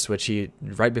all of this," which he,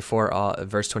 right before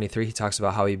verse 23, he talks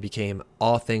about how he became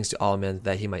all things to all men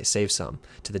that he might save some.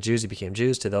 To the Jews, he became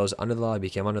Jews. To those under the law, he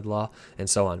became under the law, and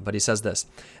so on. But he says this: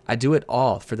 "I do it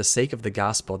all for the sake of the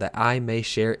gospel, that I may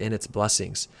share in its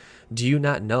blessings. Do you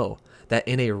not know that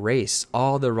in a race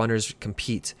all the runners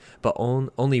compete, but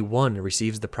only one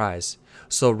receives the prize?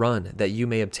 So run that you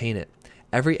may obtain it.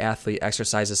 Every athlete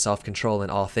exercises self-control in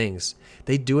all things.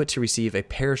 They do it to receive a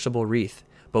perishable wreath,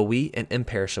 but we an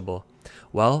imperishable.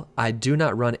 Well, I do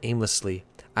not run aimlessly.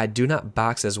 I do not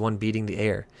box as one beating the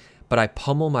air, but I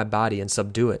pummel my body and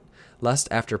subdue it, lest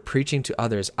after preaching to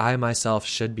others, I myself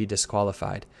should be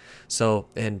disqualified." So,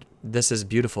 and this is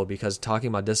beautiful because talking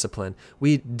about discipline,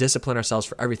 we discipline ourselves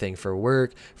for everything, for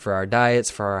work, for our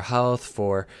diets, for our health,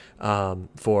 when I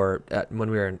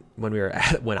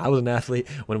was an athlete,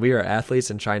 when we are athletes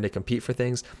and trying to compete for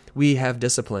things, we have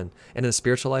discipline. And in the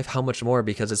spiritual life, how much more,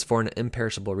 because it's for an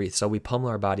imperishable wreath. So we pummel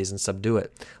our bodies and subdue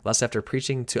it, lest after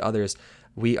preaching to others,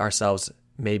 we ourselves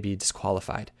may be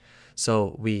disqualified.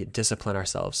 So we discipline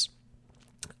ourselves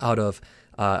out of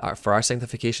for our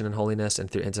sanctification and holiness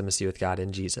and through intimacy with God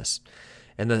in Jesus.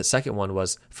 And the second one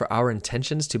was for our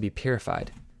intentions to be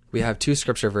purified. We have two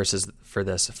scripture verses for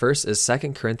this. First is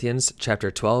 2 Corinthians chapter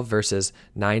 12, verses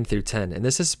 9-10. And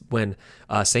this is when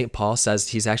St. Paul says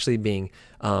he's actually being,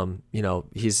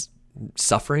 he's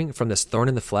suffering from this thorn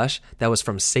in the flesh that was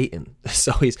from Satan.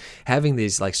 So he's having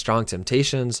these like strong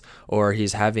temptations, or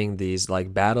he's having these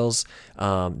like battles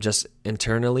just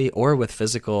internally or with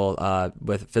physical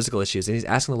issues. And he's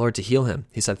asking the Lord to heal him.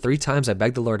 He said, 3 times I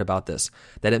begged the Lord about this,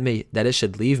 that it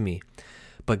should leave me.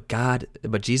 But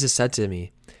Jesus said to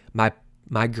me,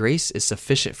 my grace is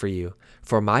sufficient for you,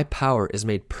 for my power is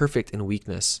made perfect in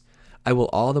weakness. I will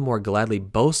all the more gladly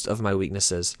boast of my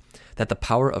weaknesses, that the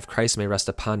power of Christ may rest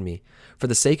upon me. For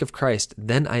the sake of Christ,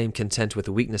 then I am content with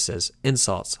weaknesses,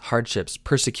 insults, hardships,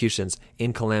 persecutions,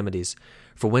 and calamities.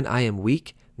 For when I am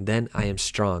weak, then I am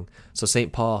strong. So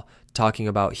St. Paul talking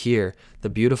about here the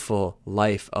beautiful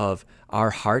life of our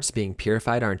hearts being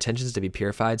purified, our intentions to be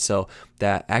purified, so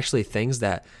that actually things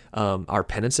that our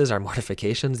penances, our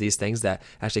mortifications, these things that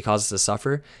actually cause us to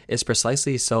suffer, is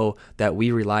precisely so that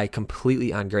we rely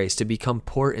completely on grace, to become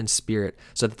poor in spirit,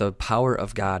 so that the power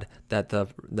of God, that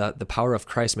the power of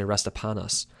Christ may rest upon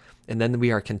us. And then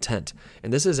we are content.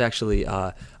 And this is actually,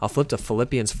 I'll flip to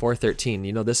Philippians 4:13.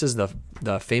 You know, this is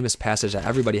the famous passage that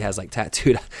everybody has like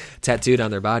tattooed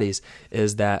on their bodies,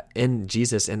 is that in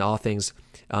Jesus, in all things,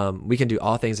 we can do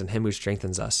all things in him who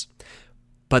strengthens us.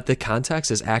 But the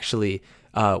context is actually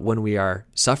when we are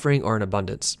suffering or in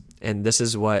abundance. And this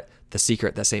is what the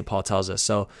secret that St. Paul tells us.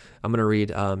 So I'm going to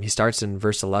read, he starts in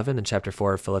verse 11 in chapter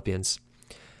 4 of Philippians.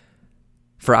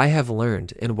 For I have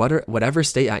learned, in whatever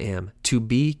state I am, to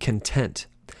be content.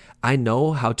 I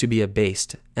know how to be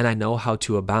abased, and I know how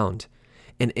to abound.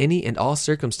 In any and all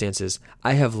circumstances,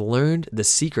 I have learned the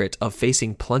secret of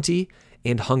facing plenty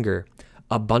and hunger,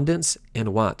 abundance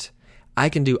and want. I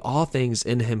can do all things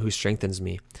in him who strengthens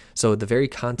me. So the very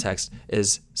context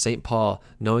is St. Paul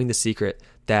knowing the secret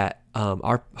that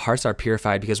our hearts are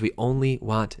purified because we only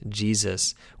want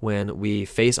Jesus when we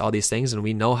face all these things, and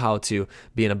we know how to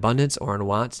be in abundance or in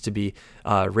want, to be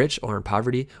rich or in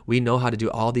poverty. We know how to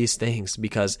do all these things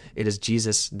because it is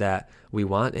Jesus that we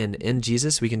want, and in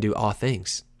Jesus we can do all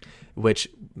things, which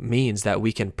means that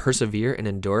we can persevere and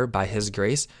endure by his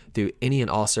grace through any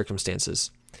and all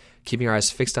circumstances, keeping our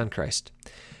eyes fixed on Christ.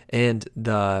 And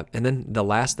then the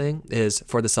last thing is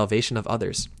for the salvation of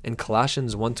others. In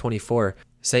Colossians 1:24,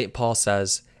 St. Paul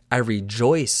says, I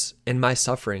rejoice in my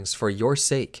sufferings for your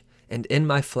sake, and in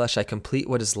my flesh I complete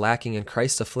what is lacking in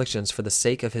Christ's afflictions for the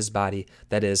sake of his body,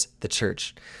 that is, the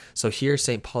church. So here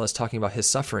St. Paul is talking about his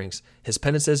sufferings, his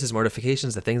penances, his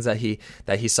mortifications, the things that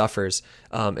he suffers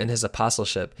in his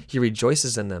apostleship. He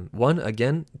rejoices in them. One,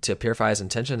 again, to purify his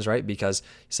intentions, right? Because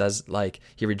he says, like,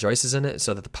 he rejoices in it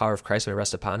so that the power of Christ may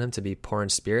rest upon him, to be poor in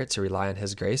spirit, to rely on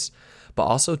his grace, but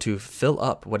also to fill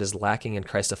up what is lacking in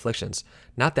Christ's afflictions.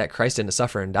 Not that Christ didn't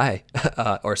suffer and die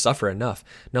or suffer enough.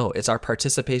 No, it's our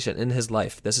participation in his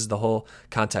life. This is the whole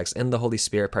context, in the Holy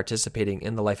Spirit participating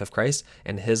in the life of Christ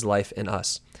and his life in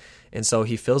us. And so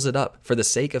he fills it up for the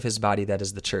sake of his body, that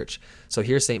is the church. So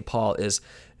here St. Paul is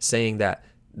saying that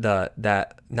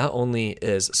that not only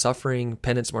is suffering,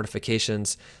 penance,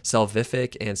 mortifications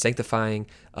salvific and sanctifying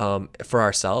for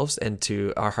ourselves and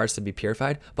to our hearts to be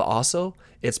purified, but also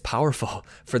it's powerful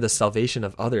for the salvation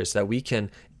of others, that we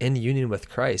can, in union with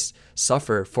Christ,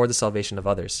 suffer for the salvation of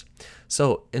others.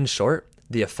 So in short,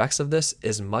 the effects of this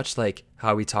is much like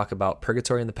how we talk about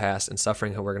purgatory in the past and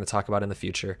suffering, how we're going to talk about in the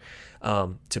future,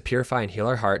 to purify and heal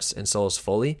our hearts and souls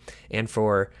fully, and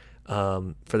for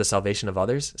the salvation of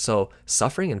others. So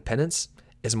suffering and penance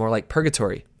is more like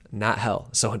purgatory, not hell.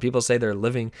 So when people say they're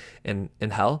living in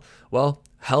hell, well,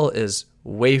 hell is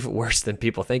way worse than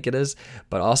people think it is,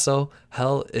 but also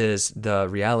hell is the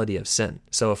reality of sin.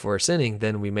 So if we're sinning,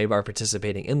 then we may be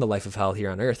participating in the life of hell here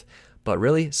on earth. But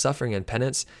really, suffering and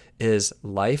penance is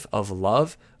life of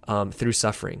love through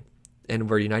suffering, and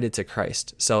we're united to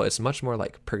Christ. So it's much more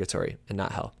like purgatory and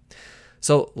not hell.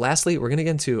 So lastly, we're going to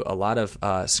get into a lot of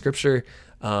scripture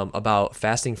about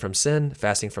fasting from sin,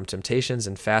 fasting from temptations,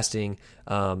 and fasting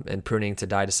and pruning to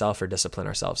die to self or discipline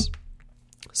ourselves.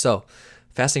 So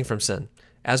fasting from sin.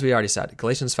 As we already said,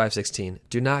 Galatians 5:16,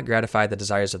 do not gratify the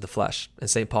desires of the flesh. And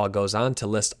St. Paul goes on to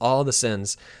list all the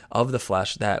sins of the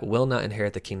flesh that will not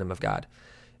inherit the kingdom of God.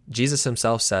 Jesus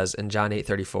himself says in John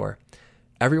 8:34,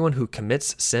 everyone who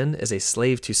commits sin is a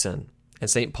slave to sin. And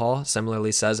St. Paul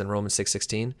similarly says in Romans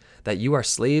 6:16 that you are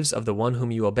slaves of the one whom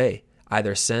you obey,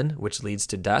 either sin, which leads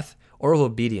to death, or of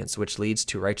obedience, which leads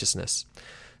to righteousness.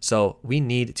 So we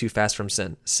need to fast from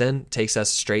sin. Sin takes us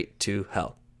straight to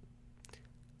hell.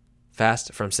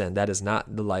 Fast from sin. That is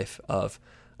not the life of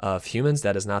humans.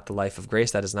 That is not the life of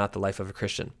grace. That is not the life of a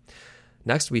Christian.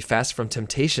 Next, we fast from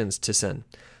temptations to sin.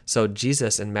 So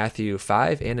Jesus in Matthew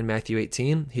 5 and in Matthew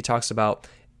 18, he talks about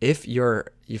If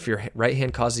your right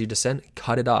hand causes you to sin,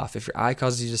 cut it off. If your eye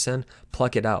causes you to sin,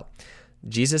 pluck it out.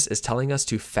 Jesus is telling us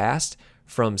to fast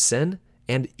from sin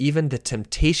and even the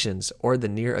temptations or the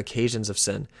near occasions of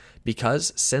sin,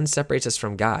 because sin separates us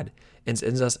from God and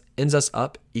ends us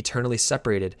up eternally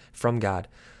separated from God.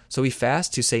 So we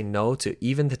fast to say no to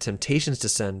even the temptations to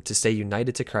sin, to stay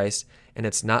united to Christ, and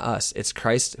it's not us, it's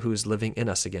Christ who's living in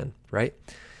us again, right?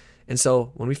 And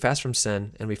so when we fast from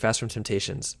sin and we fast from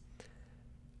temptations,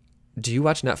 do you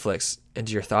watch Netflix and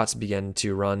do your thoughts begin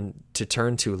to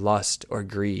turn to lust or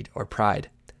greed or pride?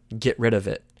 Get rid of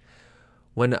it.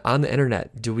 When on the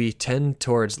internet, do we tend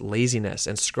towards laziness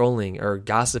and scrolling or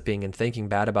gossiping and thinking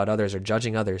bad about others or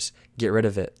judging others? Get rid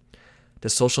of it.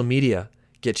 Does social media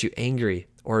get you angry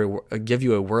or give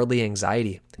you a worldly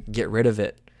anxiety? Get rid of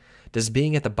it. Does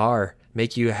being at the bar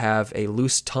make you have a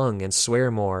loose tongue and swear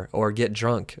more or get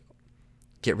drunk?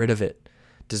 Get rid of it.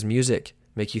 Does music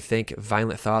make you think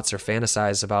violent thoughts or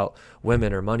fantasize about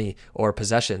women or money or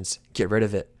possessions? Get rid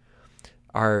of it.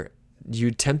 Are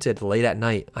you tempted late at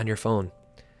night on your phone?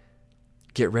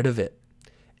 Get rid of it.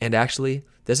 And actually,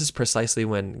 this is precisely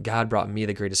when God brought me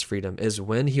the greatest freedom, is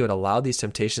when he would allow these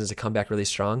temptations to come back really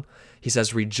strong. He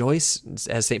says, rejoice,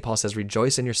 as St. Paul says,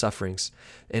 rejoice in your sufferings.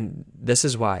 And this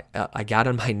is why I got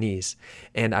on my knees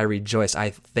and I rejoiced. I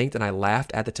thanked and I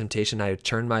laughed at the temptation. I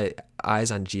turned my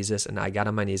eyes on Jesus and I got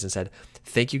on my knees and said,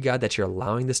 thank you, God, that you're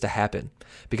allowing this to happen,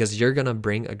 because you're going to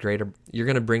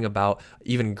bring about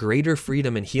even greater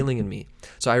freedom and healing in me.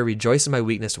 So I rejoice in my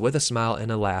weakness with a smile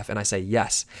and a laugh. And I say,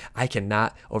 yes, I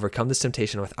cannot overcome this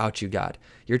temptation without you, God.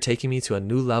 You're taking me to a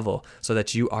new level so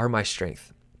that you are my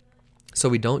strength. So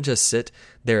we don't just sit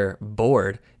there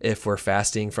bored if we're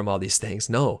fasting from all these things.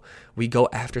 No, we go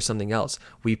after something else.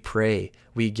 We pray,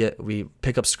 we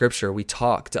pick up scripture, we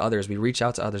talk to others, we reach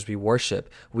out to others, we worship,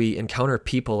 we encounter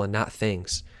people and not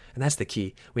things. And that's the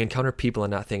key. We encounter people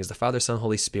and not things, the Father, Son,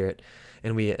 Holy Spirit,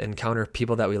 and we encounter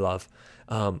people that we love.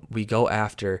 We go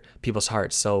after people's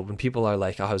hearts. So when people are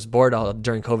like, oh, I was bored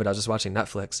during COVID, I was just watching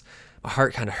Netflix, my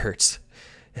heart kind of hurts.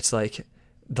 It's like,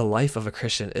 the life of a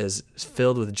Christian is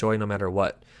filled with joy no matter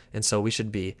what. And so we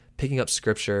should be picking up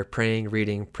scripture, praying,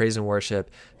 reading, praise and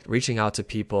worship, reaching out to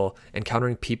people,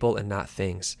 encountering people and not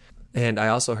things. And I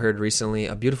also heard recently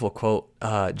a beautiful quote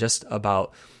just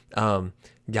about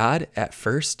God at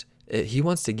first, he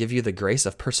wants to give you the grace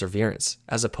of perseverance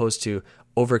as opposed to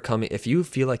overcoming. If you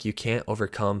feel like you can't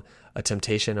overcome a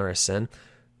temptation or a sin,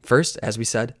 first, as we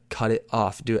said, cut it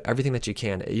off. Do everything that you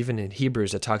can. Even in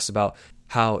Hebrews, it talks about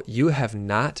how you have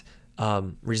not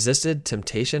resisted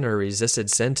temptation or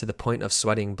resisted sin to the point of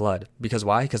sweating blood. Because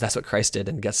why? Because that's what Christ did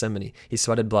in Gethsemane. He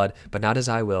sweated blood, but not as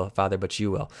I will, Father, but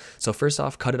you will. So first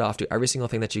off, cut it off. Do every single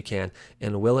thing that you can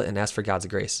and will it and ask for God's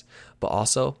grace. But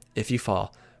also, if you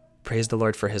fall, praise the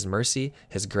Lord for his mercy,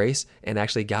 his grace, and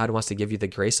actually God wants to give you the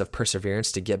grace of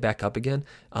perseverance to get back up again.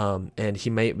 And he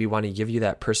may be wanting to give you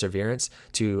that perseverance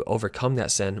to overcome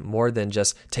that sin more than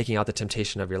just taking out the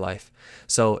temptation of your life.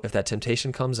 So if that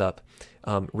temptation comes up,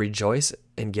 rejoice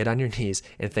and get on your knees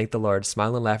and thank the Lord,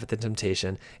 smile and laugh at the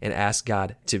temptation and ask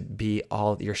God to be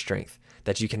all your strength,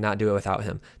 that you cannot do it without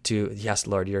him. Yes,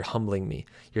 Lord, you're humbling me.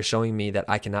 You're showing me that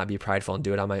I cannot be prideful and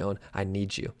do it on my own. I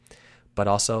need you. But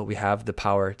also we have the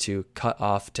power to cut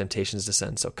off temptations to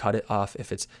sin. So cut it off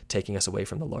if it's taking us away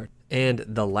from the Lord. And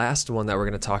the last one that we're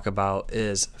going to talk about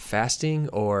is fasting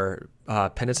or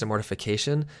penance and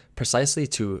mortification, precisely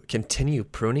to continue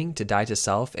pruning, to die to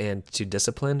self and to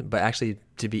discipline, but actually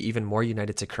to be even more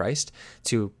united to Christ,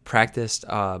 to practice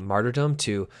martyrdom,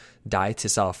 to die to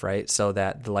self, right? So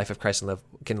that the life of Christ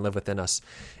can live within us.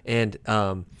 And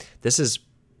this is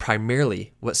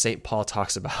primarily what St. Paul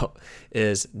talks about,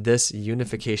 is this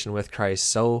unification with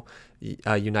Christ, so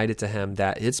united to him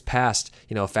that it's past,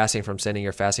 fasting from sinning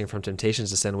or fasting from temptations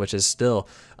to sin, which is still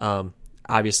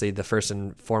obviously the first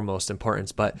and foremost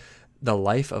importance, but the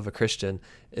life of a Christian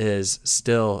is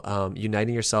still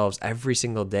uniting yourselves every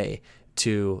single day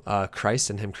to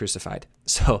Christ and him crucified.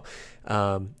 So,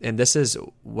 and this is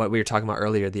what we were talking about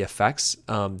earlier, the effects.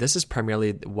 This is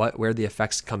primarily where the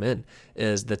effects come in,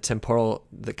 is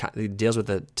it deals with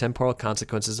the temporal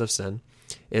consequences of sin.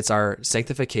 It's our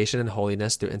sanctification and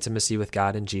holiness through intimacy with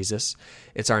God and Jesus.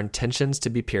 It's our intentions to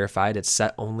be purified. It's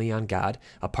set only on God,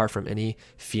 apart from any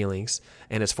feelings,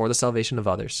 and it's for the salvation of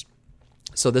others.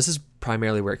 So this is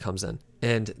primarily where it comes in.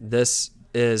 And this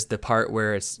is the part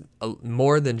where it's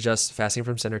more than just fasting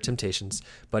from sin or temptations,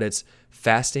 but it's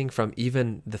fasting from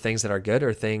even the things that are good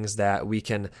or things that we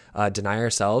can deny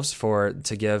ourselves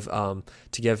to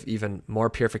give even more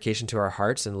purification to our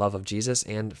hearts and love of Jesus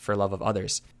and for love of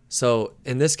others. So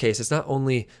in this case, it's not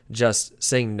only just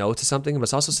saying no to something, but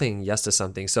it's also saying yes to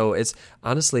something. So it's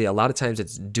honestly, a lot of times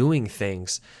it's doing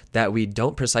things that we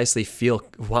don't precisely feel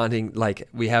wanting, like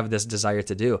we have this desire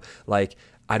to do. Like,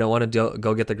 I don't want to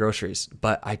go get the groceries,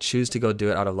 but I choose to go do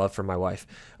it out of love for my wife.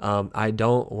 I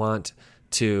don't want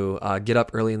to get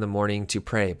up early in the morning to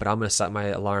pray, but I'm going to set my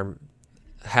alarm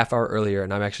half hour earlier,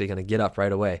 and I'm actually going to get up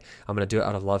right away. I'm going to do it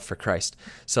out of love for Christ.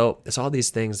 So it's all these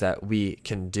things that we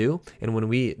can do. And when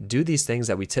we do these things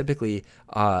that we typically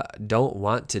don't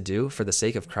want to do for the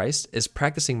sake of Christ, is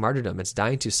practicing martyrdom. It's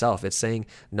dying to self. It's saying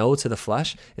no to the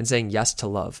flesh and saying yes to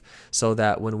love. So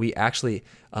that when we actually,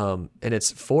 and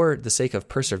it's for the sake of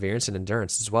perseverance and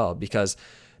endurance as well, because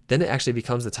then it actually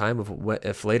becomes the time of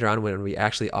if later on when we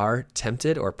actually are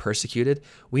tempted or persecuted,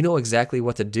 we know exactly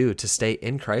what to do to stay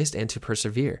in Christ and to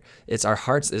persevere. It's our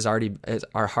hearts have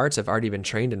already been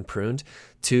trained and pruned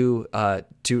to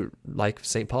like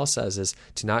St. Paul says, is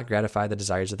to not gratify the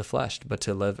desires of the flesh, but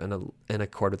to live in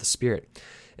accord with the Spirit.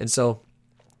 And so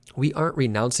we aren't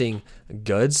renouncing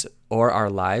goods or our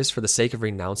lives for the sake of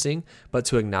renouncing, but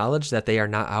to acknowledge that they are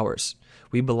not ours.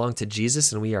 We belong to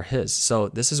Jesus and we are his. So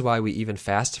this is why we even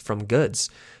fast from goods,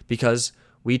 because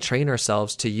we train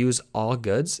ourselves to use all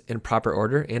goods in proper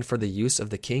order and for the use of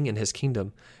the King and his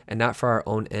kingdom, and not for our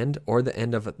own end or the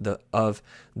end of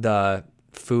the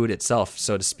food itself,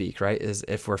 so to speak, right? Is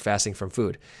if we're fasting from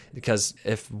food. Because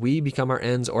if we become our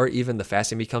ends, or even the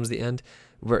fasting becomes the end,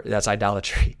 that's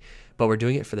idolatry. But we're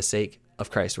doing it for the sake of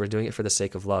Christ. We're doing it for the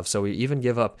sake of love. So we even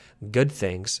give up good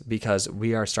things because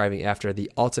we are striving after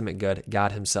the ultimate good,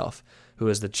 God himself, who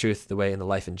is the truth, the way, and the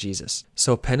life in Jesus.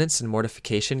 So penance and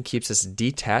mortification keeps us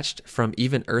detached from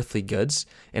even earthly goods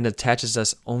and attaches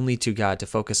us only to God, to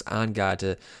focus on God,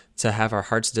 to have our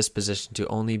heart's disposition to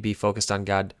only be focused on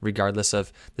God regardless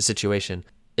of the situation.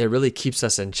 It really keeps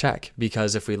us in check,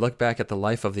 because if we look back at the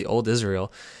life of the old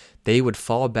Israel, they would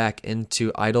fall back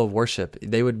into idol worship.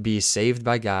 They would be saved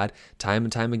by God time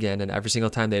and time again, and every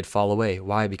single time they'd fall away.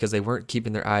 Why? Because they weren't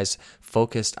keeping their eyes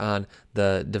focused on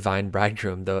the divine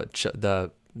bridegroom,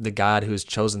 the God who's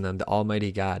chosen them, the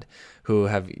Almighty God who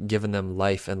have given them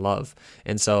life and love.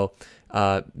 And so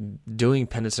doing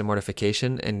penance and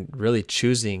mortification and really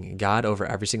choosing God over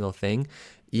every single thing,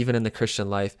 even in the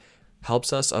Christian life,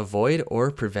 helps us avoid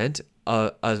or prevent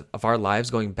of our lives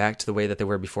going back to the way that they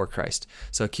were before Christ.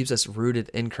 So it keeps us rooted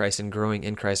in Christ and growing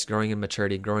in Christ, growing in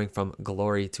maturity, growing from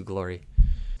glory to glory.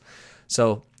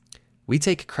 So we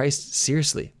take Christ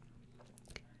seriously.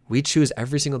 We choose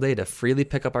every single day to freely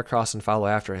pick up our cross and follow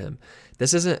after him.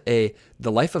 This isn't the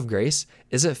life of grace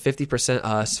isn't 50%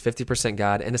 us, 50%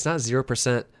 God, and it's not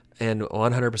 0% and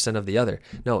 100% of the other.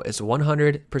 No, it's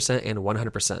 100% and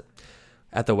 100%.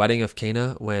 At the wedding of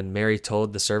Cana, when Mary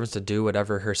told the servants to do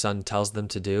whatever her son tells them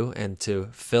to do and to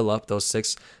fill up those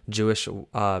 6 Jewish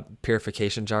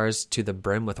purification jars to the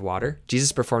brim with water,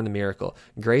 Jesus performed the miracle.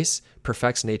 Grace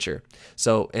perfects nature.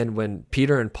 So, and when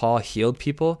Peter and Paul healed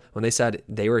people, when they said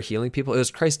they were healing people, it was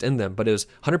Christ in them, but it was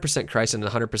 100% Christ and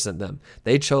 100% them.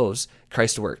 They chose,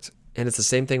 Christ worked. And it's the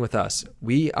same thing with us.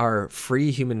 We are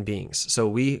free human beings, so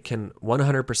we can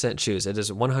 100% choose. It is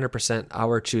 100%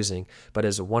 our choosing, but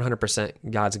is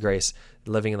 100% God's grace,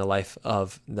 living in the life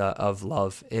of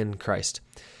love in Christ.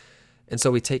 And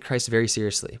so we take Christ very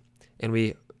seriously. And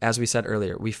we, as we said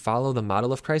earlier, we follow the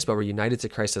model of Christ, but we're united to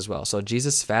Christ as well. So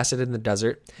Jesus fasted in the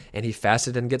desert, and he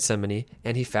fasted in Gethsemane,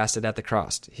 and he fasted at the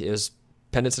cross. It was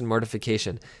penance and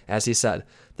mortification. As he said,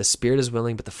 the spirit is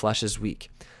willing, but the flesh is weak.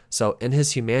 So in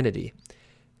his humanity,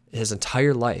 his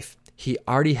entire life, he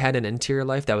already had an interior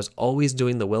life that was always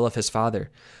doing the will of his Father.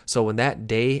 So when that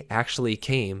day actually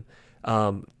came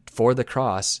for the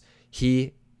cross,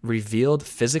 he revealed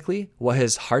physically what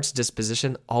his heart's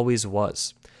disposition always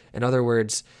was. In other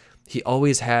words, he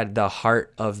always had the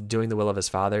heart of doing the will of his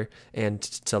Father and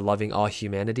to loving all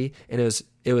humanity. And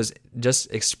it was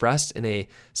just expressed in a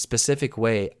specific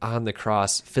way on the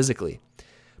cross physically.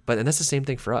 And that's the same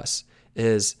thing for us,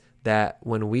 is that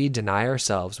when we deny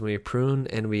ourselves, when we prune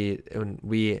and when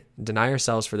we deny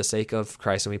ourselves for the sake of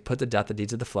Christ, and we put to death the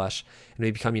deeds of the flesh, and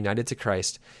we become united to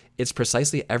Christ, it's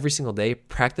precisely every single day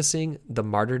practicing the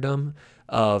martyrdom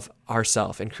of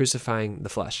ourself and crucifying the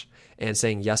flesh and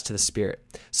saying yes to the Spirit,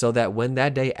 so that when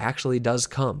that day actually does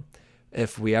come,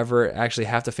 if we ever actually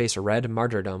have to face a red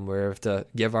martyrdom where we have to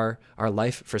give our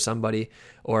life for somebody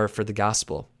or for the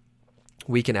gospel,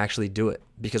 we can actually do it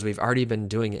because we've already been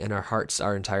doing it in our hearts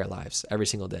our entire lives, every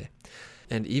single day.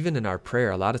 And even in our prayer,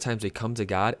 a lot of times we come to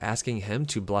God asking him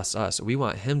to bless us. We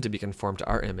want him to be conformed to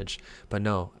our image, but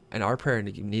no, and our prayer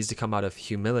needs to come out of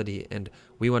humility, and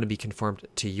we want to be conformed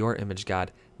to your image,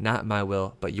 God. Not my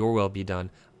will, but your will be done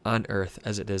on earth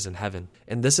as it is in heaven.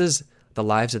 And this is the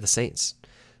lives of the saints.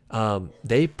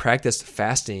 They practiced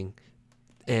fasting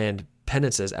and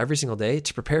penances every single day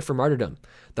to prepare for martyrdom.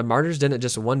 The martyrs didn't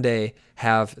just one day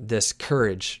have this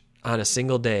courage on a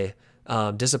single day,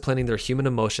 disciplining their human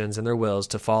emotions and their wills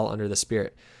to fall under the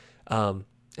Spirit. And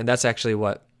that's actually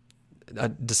what a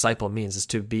disciple means, is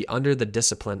to be under the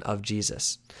discipline of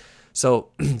Jesus.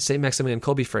 So St. Maximilian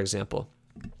Kolbe, for example,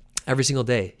 every single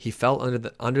day he fell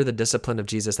under the discipline of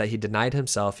Jesus, that he denied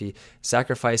himself, he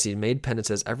sacrificed, he made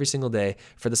penances every single day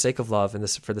for the sake of love and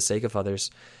for the sake of others.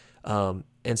 And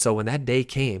so when that day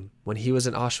came, when he was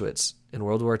in Auschwitz in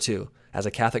World War II as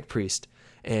a Catholic priest,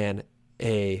 and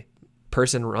a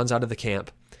person runs out of the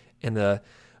camp, and the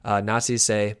Nazis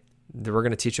say, we're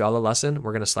going to teach you all a lesson.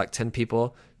 We're going to select 10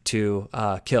 people to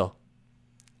kill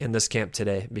in this camp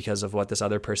today because of what this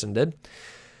other person did.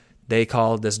 They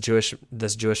call this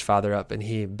Jewish father up, and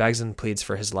he begs and pleads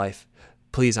for his life.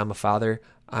 Please, I'm a father.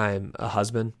 I'm a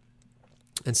husband.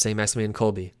 And St. Maximilian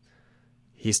Kolbe,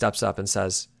 he steps up and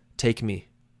says, take me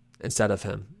instead of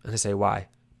him. And I say, why?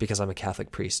 Because I'm a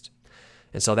Catholic priest.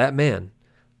 And so that man,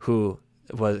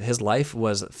 his life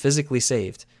was physically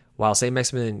saved, while St.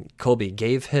 Maximilian Kolbe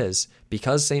gave his,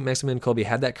 because St. Maximilian Kolbe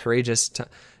had that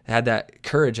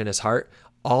courage in his heart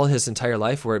all his entire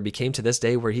life, where it became to this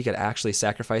day where he could actually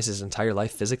sacrifice his entire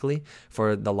life physically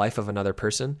for the life of another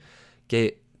person.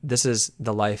 This is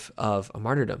the life of a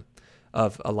martyrdom,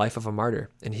 of a life of a martyr.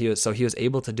 And he was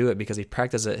able to do it because he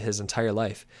practiced it his entire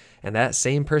life. And that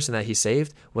same person that he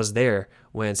saved was there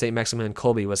when St. Maximilian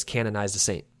Kolbe was canonized a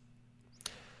saint.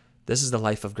 This is the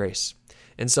life of grace.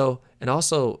 And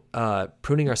also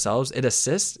pruning ourselves, it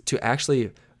assists to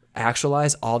actually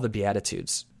actualize all the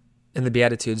Beatitudes. And the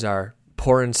Beatitudes are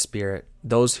poor in spirit,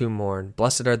 those who mourn,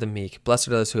 blessed are the meek, blessed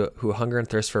are those who hunger and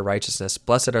thirst for righteousness,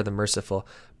 blessed are the merciful,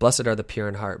 blessed are the pure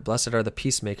in heart, blessed are the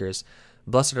peacemakers,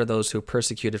 blessed are those who are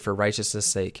persecuted for righteousness'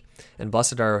 sake, and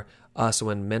blessed are us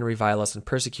when men revile us and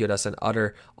persecute us and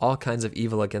utter all kinds of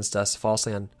evil against us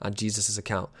falsely on Jesus'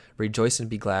 account. Rejoice and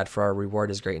be glad, for our reward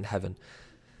is great in heaven.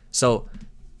 So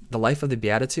the life of the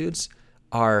Beatitudes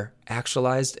are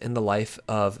actualized in the life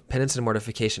of penance and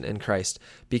mortification in Christ,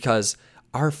 because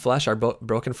our flesh, our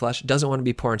broken flesh, doesn't want to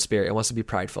be poor in spirit. It wants to be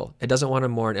prideful. It doesn't want to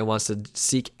mourn. It wants to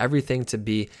seek everything to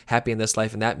be happy in this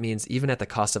life, and that means even at the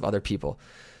cost of other people.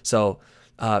 So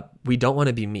we don't want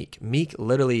to be meek. Meek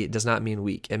literally does not mean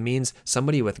weak. It means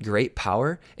somebody with great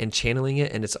power and channeling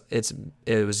it, and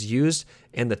it was used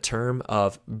in the term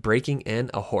of breaking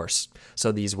in a horse.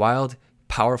 So these wild,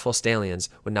 powerful stallions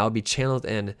would now be channeled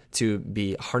in to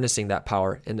be harnessing that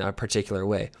power in a particular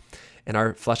way. And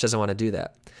our flesh doesn't want to do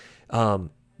that.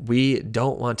 We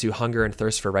don't want to hunger and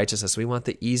thirst for righteousness. We want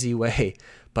the easy way,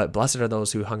 but blessed are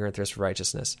those who hunger and thirst for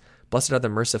righteousness. Blessed are the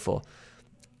merciful.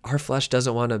 Our flesh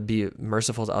doesn't want to be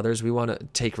merciful to others. We want to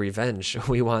take revenge.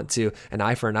 We want to an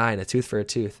eye for an eye and a tooth for a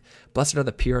tooth. Blessed are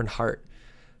the pure in heart.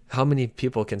 How many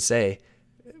people can say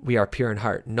we are pure in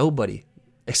heart? Nobody,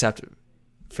 except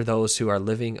for those who are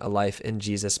living a life in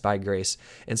Jesus by grace.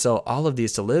 And so all of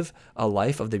these, to live a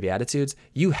life of the Beatitudes,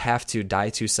 you have to die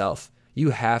to self.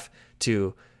 You have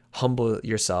to humble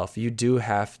yourself. You do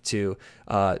have to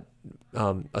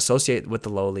associate with the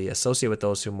lowly, associate with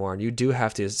those who mourn. You do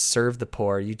have to serve the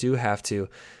poor. You do have to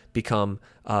become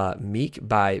meek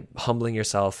by humbling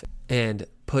yourself and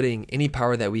putting any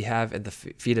power that we have at the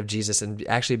feet of Jesus, and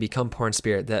actually become poor in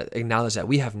spirit, that acknowledge that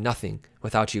we have nothing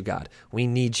without you, God. We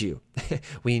need you.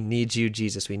 We need you,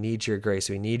 Jesus. We need your grace.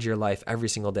 We need your life every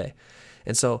single day.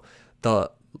 And so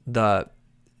the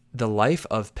life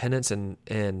of penance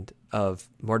and of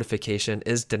mortification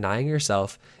is denying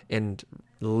yourself and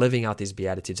living out these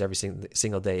Beatitudes every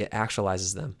single day. It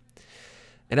actualizes them.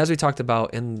 And as we talked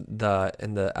about in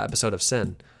the episode of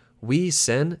sin, we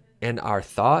sin in our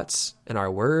thoughts, in our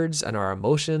words, and our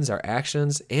emotions, our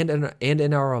actions, and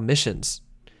in our omissions,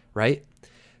 right?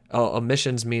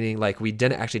 Omissions meaning like we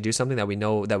didn't actually do something that we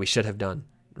know that we should have done,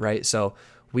 right? So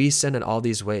we sin in all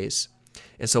these ways.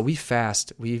 And so we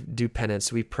fast, we do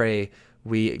penance, we pray,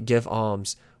 we give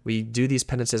alms, we do these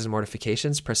penances and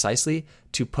mortifications precisely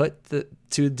to put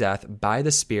to death by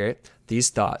the Spirit these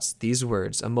thoughts, these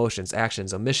words, emotions,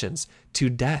 actions, omissions to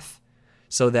death,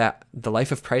 so that the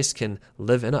life of Christ can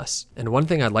live in us. And one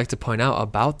thing I'd like to point out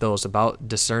about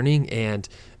discerning and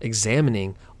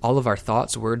examining all of our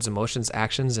thoughts, words, emotions,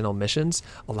 actions, and omissions,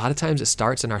 a lot of times it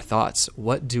starts in our thoughts.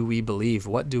 What do we believe?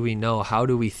 What do we know? How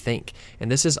do we think? And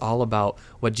this is all about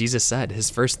what Jesus said. His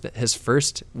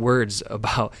first words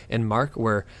in Mark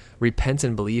were repent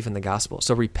and believe in the gospel.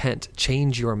 So repent,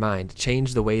 change your mind,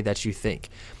 change the way that you think.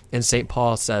 And St.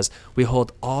 Paul says, we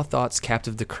hold all thoughts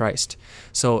captive to Christ.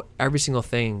 So every single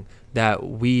thing that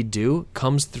we do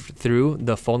comes through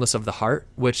the fullness of the heart,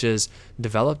 which is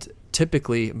developed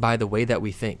typically by the way that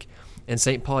we think. And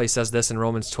St. Paul, he says this in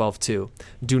Romans 12:2,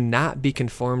 do not be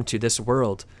conformed to this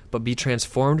world, but be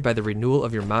transformed by the renewal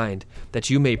of your mind, that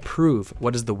you may prove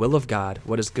what is the will of God,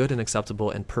 what is good and acceptable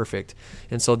and perfect.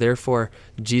 And so therefore,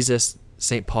 Jesus,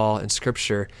 St. Paul, and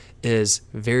Scripture is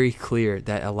very clear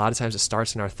that a lot of times it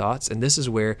starts in our thoughts, and this is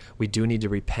where we do need to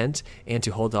repent and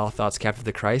to hold all thoughts captive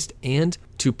to Christ and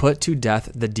to put to death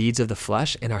the deeds of the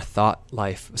flesh in our thought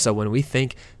life. So when we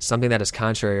think something that is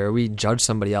contrary or we judge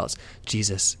somebody else,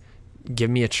 Jesus,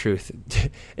 give me a truth.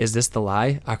 Is this the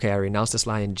lie? Okay, I renounce this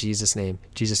lie in Jesus' name.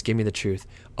 Jesus, give me the truth.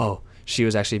 Oh, she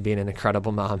was actually being an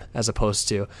incredible mom as opposed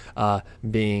to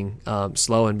being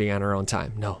slow and being on her own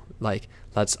time. No,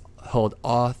 let's hold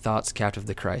all thoughts captive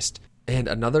to Christ. And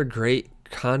another great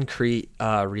concrete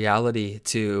reality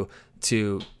to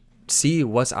see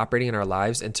what's operating in our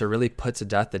lives and to really put to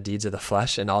death the deeds of the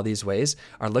flesh in all these ways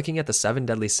are looking at the 7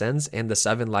 deadly sins and the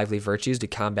 7 lively virtues to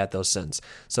combat those sins.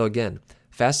 So again,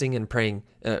 fasting and praying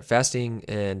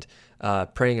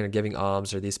and giving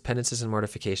alms, or these penances and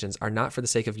mortifications, are not for the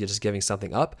sake of you just giving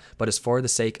something up, but it's for the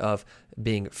sake of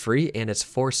being free, and it's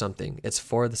for something. It's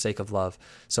for the sake of love.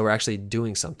 So we're actually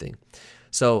doing something.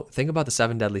 So think about the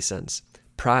 7 deadly sins.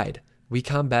 Pride. We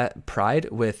combat pride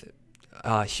with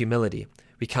humility.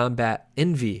 We combat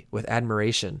envy with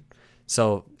admiration.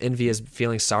 So envy is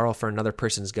feeling sorrow for another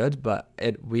person's good, but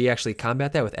we actually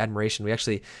combat that with admiration. We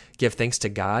actually give thanks to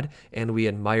God, and we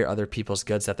admire other people's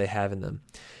goods that they have in them.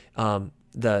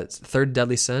 The 3rd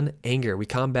deadly sin, anger. We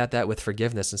combat that with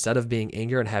forgiveness. Instead of being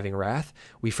anger and having wrath,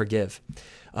 we forgive.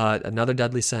 Another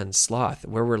deadly sin, sloth,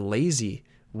 where we're lazy.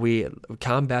 We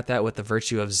combat that with the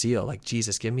virtue of zeal. Like,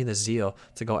 Jesus, give me the zeal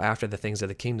to go after the things of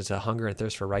the kingdom, to hunger and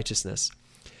thirst for righteousness.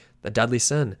 The deadly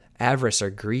sin, avarice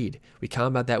or greed. We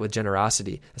combat that with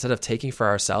generosity. Instead of taking for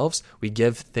ourselves, we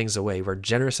give things away. We're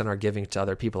generous in our giving to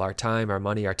other people, our time, our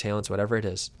money, our talents, whatever it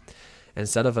is.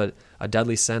 Instead of a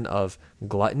deadly sin of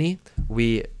gluttony,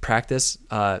 we practice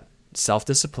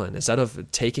self-discipline. Instead of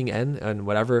taking in and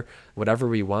whatever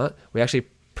we want, we actually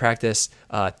practice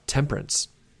temperance,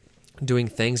 doing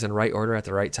things in right order at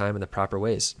the right time in the proper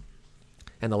ways.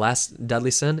 And the last deadly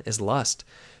sin is lust,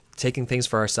 taking things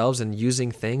for ourselves and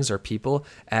using things or people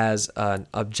as an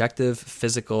objective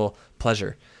physical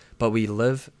pleasure. But we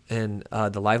live in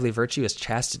the lively virtue is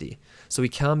chastity. So we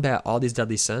combat all these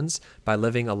deadly sins by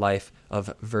living a life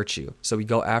of virtue. So we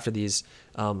go after these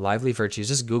lively virtues.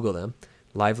 Just Google them.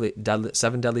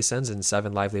 7 deadly sins and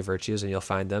 7 lively virtues, and you'll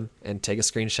find them. And take a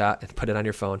screenshot and put it on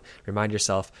your phone. Remind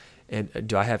yourself, and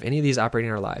do I have any of these operating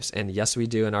in our lives? And yes, we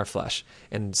do in our flesh.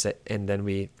 And then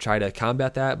we try to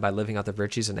combat that by living out the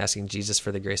virtues and asking Jesus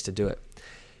for the grace to do it.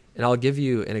 And I'll give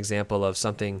you an example of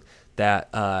something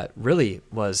that really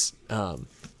was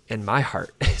in my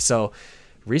heart. So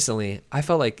recently, I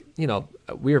felt like,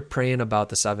 we were praying about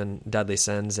the 7 deadly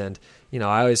sins, and,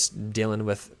 I was dealing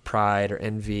with pride or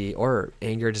envy or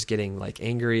anger, just getting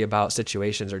angry about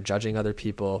situations or judging other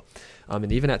people.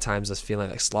 And even at times I was feeling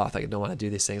like sloth, like I don't want to do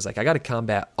these things. Like I got to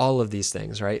combat all of these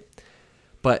things, right?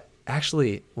 But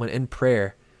actually, when in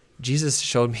prayer, Jesus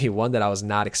showed me one that I was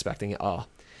not expecting at all.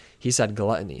 He said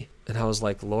gluttony. And I was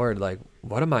like, Lord,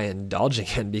 what am I indulging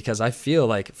in? Because I feel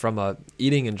like from a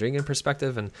eating and drinking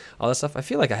perspective and all that stuff, I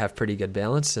feel like I have pretty good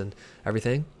balance and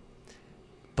everything.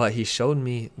 But he showed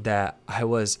me that I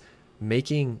was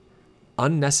making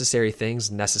unnecessary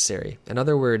things necessary. In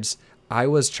other words, I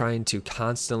was trying to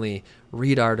constantly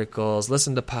read articles,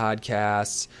 listen to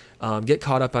podcasts, get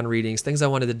caught up on readings, things I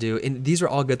wanted to do. And these are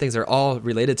all good things. They're all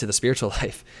related to the spiritual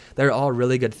life. They're all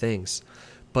really good things.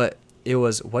 But it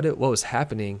was what was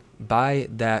happening by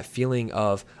that feeling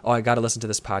of, oh, I got to listen to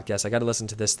this podcast. I got to listen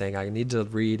to this thing. I need to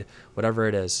read whatever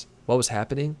it is. What was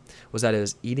happening was that it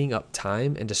was eating up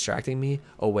time and distracting me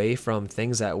away from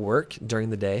things at work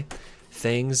during the day,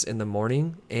 things in the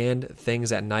morning, and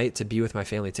things at night to be with my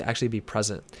family, to actually be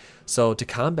present. So to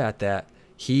combat that,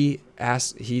 he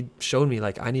showed me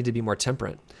I need to be more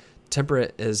temperate.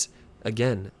 Temperate is,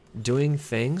 again, doing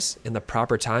things in the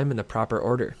proper time, in the proper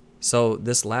order. So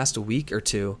this last week or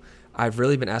two, I've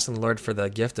really been asking the Lord for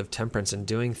the gift of temperance and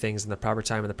doing things in the proper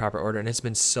time, in the proper order. And it's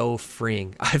been so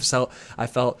freeing. I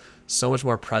felt so much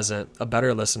more present, a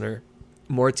better listener,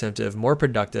 more attentive, more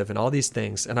productive, and all these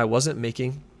things. And I wasn't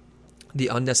making the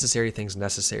unnecessary things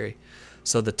necessary.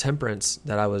 So the temperance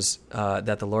that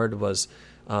that the Lord was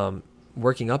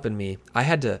working up in me, I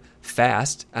had to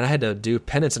fast and I had to do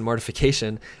penance and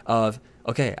mortification of,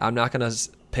 okay, I'm not going to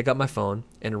pick up my phone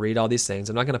and read all these things.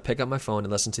 I'm not going to pick up my phone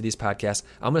and listen to these podcasts.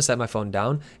 I'm going to set my phone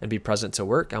down and be present to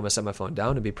work. I'm going to set my phone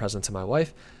down and be present to my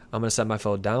wife. I'm going to set my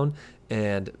phone down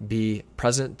and be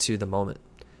present to the moment.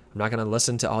 I'm not going to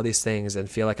listen to all these things and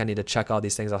feel like I need to check all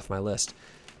these things off my list.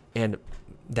 And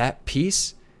that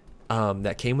peace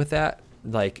that came with that,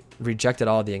 like, rejected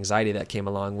all the anxiety that came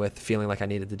along with feeling like I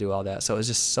needed to do all that. So it was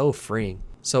just so freeing.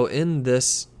 So in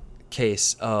this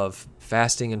case of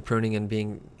fasting and pruning and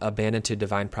being abandoned to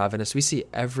divine providence, we see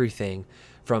everything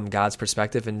from God's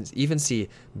perspective, and even see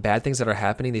bad things that are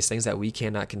happening, these things that we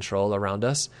cannot control around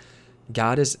us.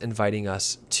 God is inviting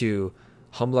us to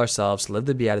humble ourselves, live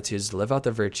the Beatitudes, live out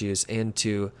the virtues, and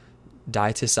to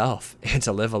die to self and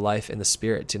to live a life in the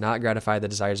Spirit, to not gratify the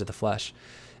desires of the flesh.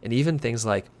 And even things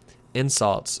like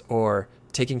insults or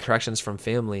taking corrections from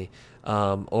family,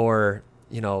 or,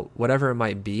 whatever it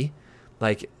might be,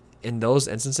 like, in those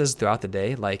instances throughout the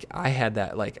day, like, I had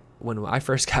that, like, when I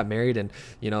first got married and,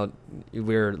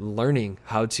 we're learning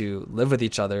how to live with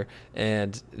each other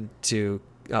and to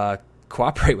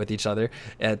cooperate with each other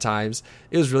at times,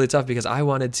 it was really tough because I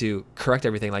wanted to correct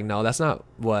everything. Like, no, that's not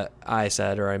what I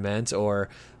said or I meant, or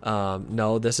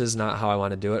no, this is not how I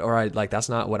want to do it, or that's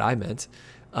not what I meant.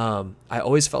 I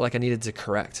always felt like I needed to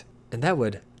correct, and that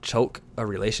would choke a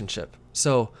relationship.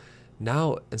 So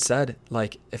now instead,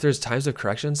 like, if there's times of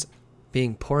corrections,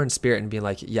 being poor in spirit and being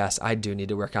like, yes, I do need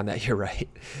to work on that. You're right.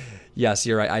 Yes,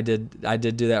 you're right. I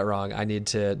did do that wrong. I need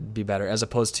to be better, as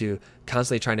opposed to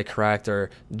constantly trying to correct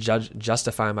or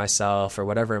justify myself or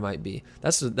whatever it might be.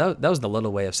 That was the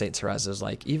little way of Saint Therese. It was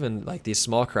like, even like these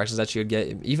small corrections that you would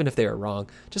get, even if they were wrong,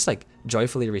 just like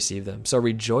joyfully receive them. So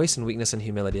rejoice in weakness and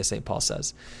humility, as St. Paul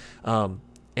says.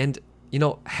 And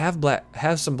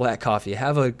have some black coffee,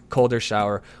 have a colder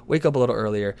shower, wake up a little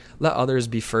earlier, let others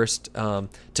be first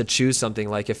to choose something.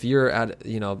 Like, if you're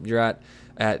at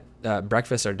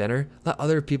breakfast or dinner, let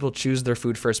other people choose their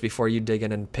food first before you dig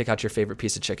in and pick out your favorite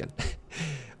piece of chicken.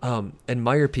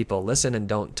 Admire people, listen and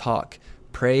don't talk,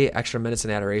 pray extra minutes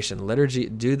in adoration, liturgy,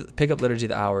 pick up liturgy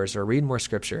the hours, or read more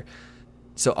scripture.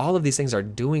 So all of these things are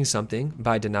doing something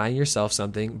by denying yourself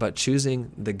something, but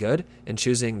choosing the good and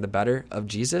choosing the better of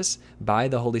Jesus by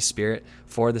the Holy Spirit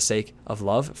for the sake of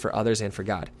love for others and for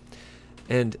God.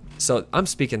 And so I'm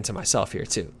speaking to myself here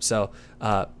too. So,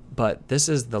 but this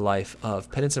is the life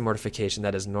of penance and mortification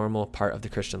that is normal part of the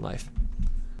Christian life.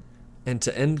 And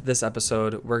to end this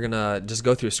episode, we're going to just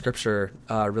go through scripture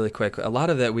really quick. A lot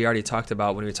of that we already talked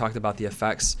about when we talked about the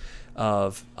effects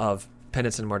of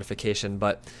penance and mortification,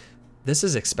 but this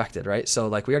is expected, right? So,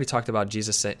 like, we already talked about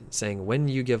Jesus saying, when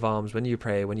you give alms, when you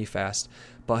pray, when you fast.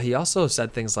 But he also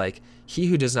said things like, he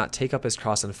who does not take up his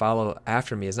cross and follow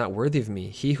after me is not worthy of me.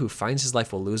 He who finds his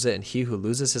life will lose it, and he who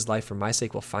loses his life for my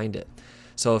sake will find it.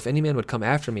 So if any man would come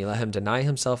after me, let him deny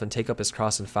himself and take up his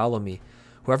cross and follow me.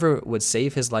 Whoever would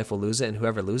save his life will lose it, and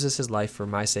whoever loses his life for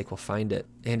my sake will find it.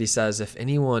 And he says, if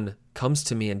anyone comes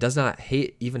to me and does not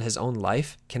hate even his own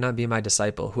life, cannot be my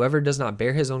disciple. Whoever does not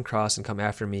bear his own cross and come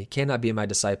after me cannot be my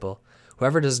disciple.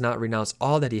 Whoever does not renounce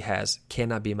all that he has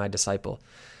cannot be my disciple.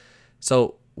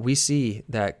 So we see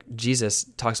that Jesus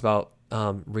talks about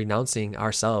renouncing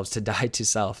ourselves, to die to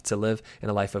self, to live in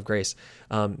a life of grace.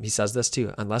 He says this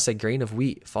too, unless a grain of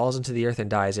wheat falls into the earth and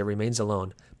dies, it remains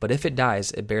alone. But if it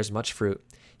dies, it bears much fruit.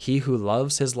 He who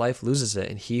loves his life loses it,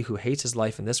 and he who hates his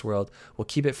life in this world will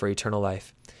keep it for eternal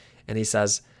life. And he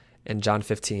says in John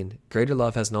 15, greater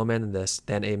love has no man than this,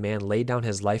 than a man lay down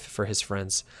his life for his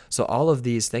friends. So all of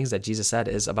these things that Jesus said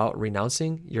is about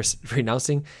renouncing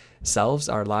selves,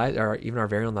 our lives, or even our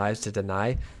very own lives, to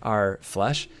deny our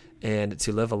flesh and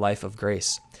to live a life of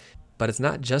grace. But it's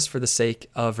not just for the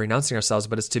sake of renouncing ourselves,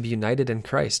 but it's to be united in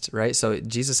Christ, right? So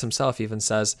Jesus himself even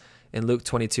says in Luke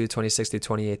 22, 26 through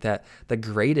 28, that the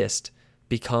greatest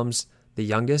becomes the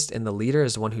youngest, and the leader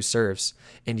is the one who serves.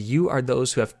 And you are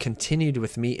those who have continued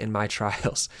with me in my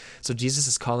trials. So Jesus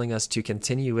is calling us to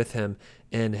continue with him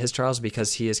in his trials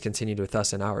because he has continued with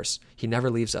us in ours. He never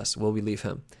leaves us. Will we leave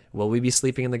him? Will we be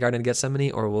sleeping in the Garden of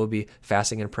Gethsemane, or will we be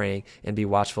fasting and praying and be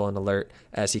watchful and alert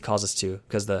as he calls us to?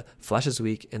 Because the flesh is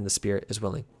weak and the spirit is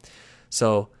willing.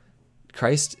 So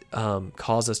Christ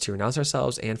calls us to renounce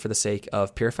ourselves, and for the sake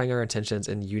of purifying our intentions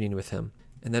and union with him.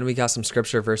 And then we got some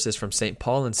scripture verses from St.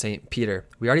 Paul and St. Peter.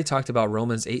 We already talked about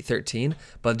Romans 8:13,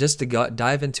 but just to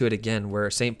dive into it again, where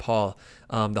St. Paul,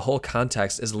 the whole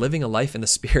context is living a life in the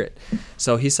Spirit.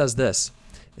 So he says this,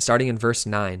 starting in verse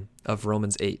 9 of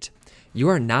Romans 8, you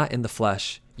are not in the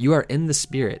flesh, you are in the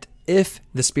Spirit, if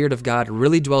the Spirit of God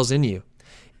really dwells in you.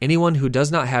 Anyone who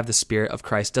does not have the Spirit of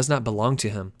Christ does not belong to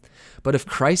him. But if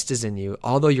Christ is in you,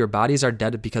 although your bodies are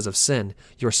dead because of sin,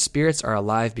 your spirits are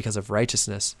alive because of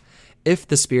righteousness. If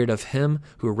the Spirit of him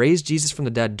who raised Jesus from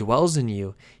the dead dwells in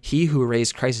you, he who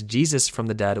raised Christ Jesus from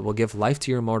the dead will give life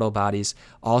to your mortal bodies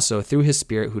also through his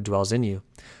Spirit who dwells in you.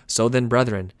 So then,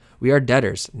 brethren, we are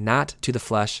debtors, not to the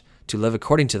flesh, to live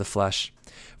according to the flesh.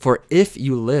 For if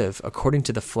you live according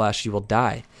to the flesh, you will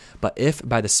die. But if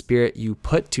by the Spirit you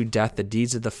put to death the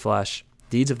deeds of the flesh,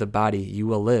 deeds of the body, you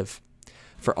will live.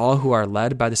 For all who are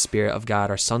led by the Spirit of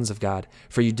God are sons of God.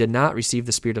 For you did not receive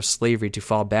the spirit of slavery to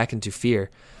fall back into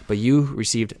fear, but you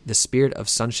received the spirit of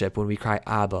sonship when we cry,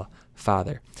 Abba,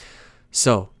 Father.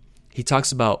 So he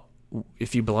talks about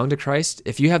if you belong to Christ,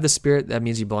 if you have the Spirit, that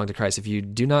means you belong to Christ. If you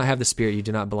do not have the Spirit, you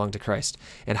do not belong to Christ.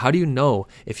 And how do you know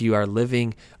if you are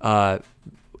living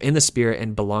in the Spirit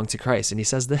and belong to Christ? And he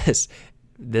says this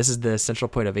is the central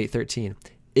point of 8:13.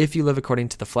 If you live according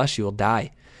to the flesh, you will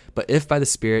die. But if by the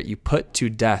Spirit you put to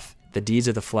death the deeds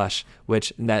of the flesh,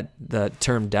 which that the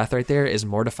term death right there is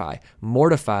mortify.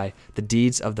 Mortify the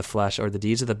deeds of the flesh or the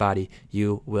deeds of the body,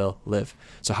 you will live.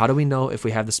 So how do we know if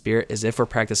we have the Spirit? Is if we're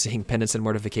practicing penance and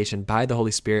mortification by the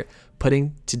Holy Spirit,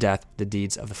 putting to death the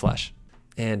deeds of the flesh.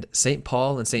 And St.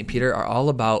 Paul and St. Peter are all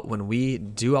about when we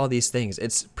do all these things,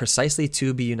 it's precisely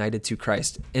to be united to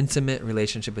Christ, intimate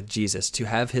relationship with Jesus, to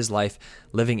have his life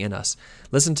living in us.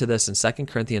 Listen to this in 2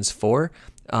 Corinthians 4,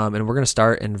 and we're going to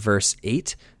start in verse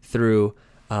 8 through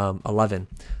 11.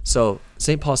 So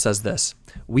St. Paul says this,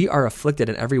 we are afflicted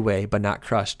in every way, but not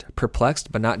crushed,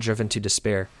 perplexed, but not driven to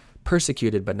despair,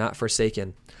 persecuted, but not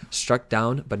forsaken, struck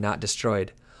down, but not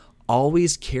destroyed,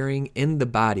 always carrying in the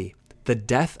body the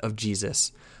death of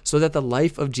Jesus, so that the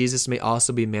life of Jesus may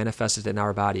also be manifested in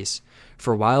our bodies.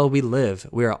 For while we live,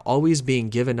 we are always being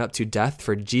given up to death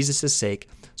for Jesus' sake,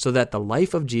 so that the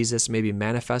life of Jesus may be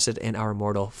manifested in our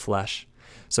mortal flesh.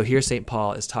 So here St.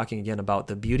 Paul is talking again about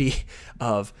the beauty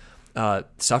of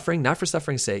suffering, not for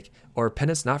suffering's sake, or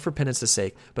penance, not for penance's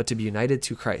sake, but to be united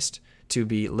to Christ, to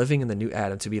be living in the new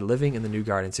Adam, to be living in the new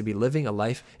garden, to be living a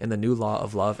life in the new law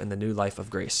of love and the new life of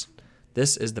grace.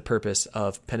 This is the purpose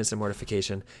of penance and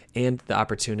mortification and the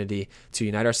opportunity to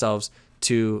unite ourselves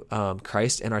to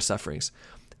Christ and our sufferings.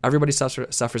 Everybody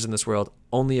suffers in this world.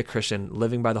 Only a Christian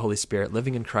living by the Holy Spirit,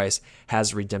 living in Christ,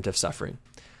 has redemptive suffering.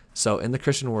 So in the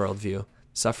Christian worldview,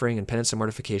 suffering and penance and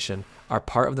mortification are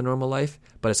part of the normal life,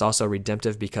 but it's also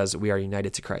redemptive because we are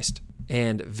united to Christ.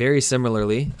 And very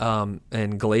similarly,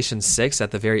 in Galatians 6,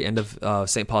 at the very end of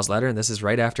St. Paul's letter, and this is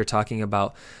right after talking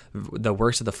about the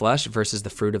works of the flesh versus the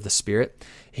fruit of the Spirit,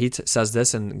 he says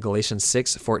this in Galatians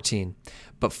 6:14,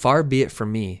 but far be it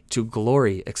from me to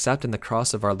glory except in the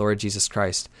cross of our Lord Jesus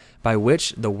Christ, by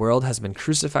which the world has been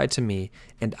crucified to me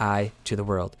and I to the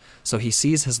world. So he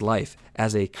sees his life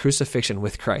as a crucifixion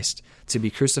with Christ, to be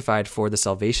crucified for the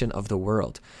salvation of the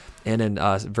world. And in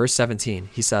verse 17,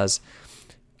 he says,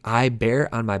 I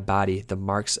bear on my body the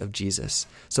marks of Jesus.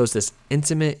 So it's this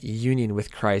intimate union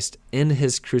with Christ in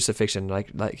his crucifixion.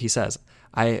 Like he says,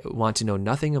 I want to know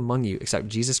nothing among you except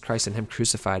Jesus Christ and him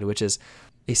crucified, which is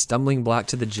a stumbling block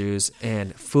to the Jews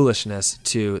and foolishness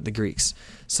to the Greeks.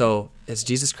 So it's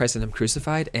Jesus Christ and him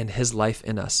crucified and his life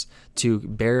in us, to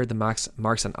bear the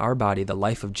marks on our body, the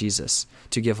life of Jesus,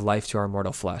 to give life to our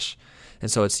mortal flesh.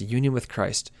 And so it's union with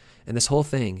Christ. And this whole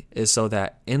thing is so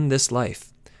that in this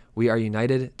life, we are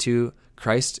united to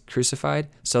Christ crucified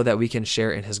so that we can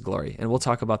share in his glory. And we'll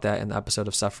talk about that in the episode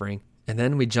of suffering. And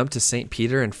then we jump to St.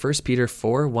 Peter in 1 Peter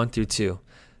 4, 1 through 2.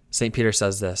 St. Peter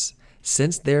says this,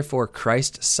 since therefore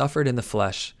Christ suffered in the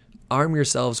flesh, arm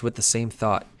yourselves with the same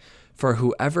thought. For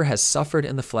whoever has suffered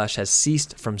in the flesh has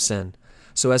ceased from sin,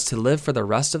 so as to live for the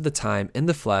rest of the time in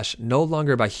the flesh, no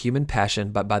longer by human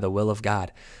passion, but by the will of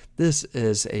God. This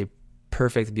is a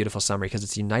perfect, beautiful summary because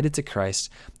it's united to Christ,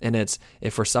 and it's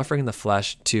if we're suffering in the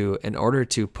flesh in order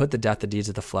to put to death the deeds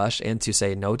of the flesh and to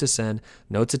say no to sin,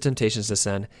 no to temptations to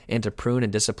sin, and to prune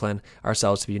and discipline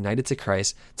ourselves to be united to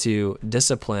Christ, to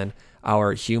discipline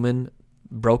our human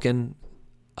broken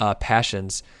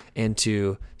passions, and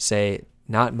to say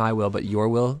not my will but your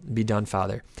will be done,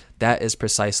 Father. That is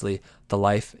precisely the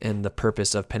life and the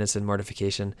purpose of penance and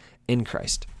mortification in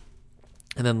Christ.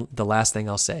 And then the last thing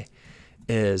I'll say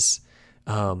is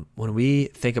when we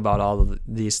think about all of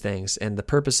these things and the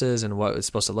purposes and what it's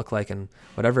supposed to look like and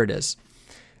whatever it is,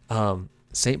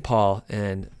 St. Paul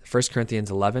in 1 Corinthians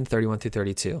 11, 31 through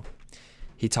 32,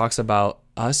 he talks about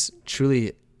us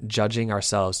truly judging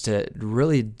ourselves, to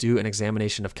really do an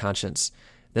examination of conscience.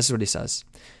 This is what he says.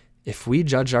 If we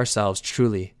judge ourselves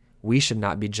truly, we should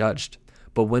not be judged.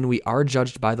 But when we are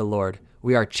judged by the Lord,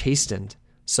 we are chastened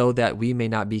so that we may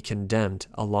not be condemned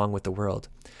along with the world.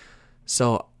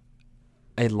 So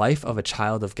a life of a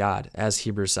child of God, as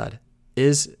Hebrews said,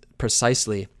 is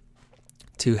precisely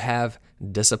to have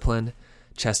discipline,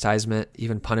 chastisement,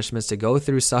 even punishments, to go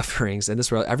through sufferings in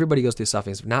this world. Everybody goes through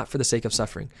sufferings, not for the sake of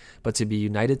suffering, but to be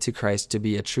united to Christ, to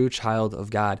be a true child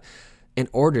of God, in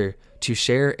order to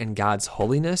share in God's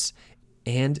holiness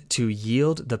and to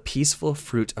yield the peaceful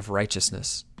fruit of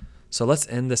righteousness. So let's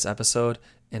end this episode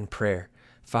in prayer.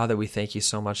 Father, we thank you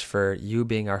so much for you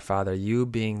being our Father, you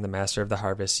being the master of the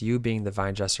harvest, you being the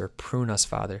vine dresser. Prune us,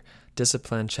 Father.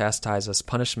 Discipline, chastise us,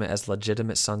 punishment as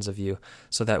legitimate sons of you,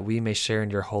 so that we may share in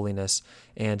your holiness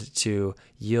and to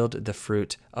yield the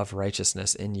fruit of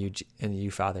righteousness in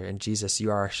you, Father. And Jesus,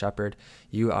 you are our shepherd.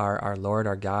 You are our Lord,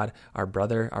 our God, our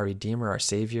brother, our Redeemer, our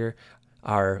Savior,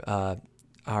 our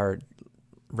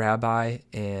rabbi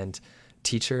and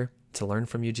teacher, to learn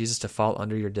from you, Jesus, to fall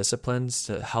under your disciplines,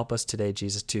 to help us today,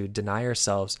 Jesus, to deny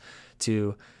ourselves,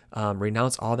 to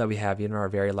renounce all that we have in our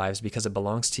very lives, because it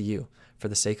belongs to you, for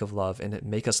the sake of love, and it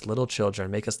make us little children,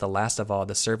 make us the last of all,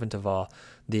 the servant of all,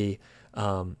 the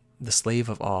slave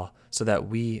of all, so that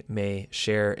we may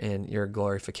share in your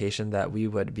glorification, that we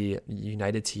would be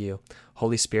united to you.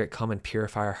 Holy Spirit, come and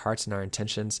purify our hearts and our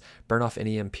intentions, burn off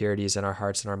any impurities in our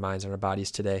hearts and our minds and our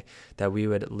bodies today, that we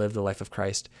would live the life of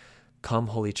Christ. Come,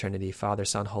 Holy Trinity, Father,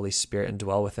 Son, Holy Spirit, and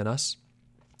dwell within us.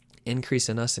 Increase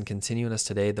in us and continue in us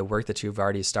today the work that you've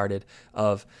already started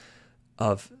of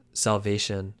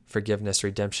salvation, forgiveness,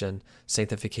 redemption,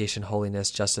 sanctification,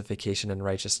 holiness, justification, and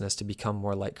righteousness, to become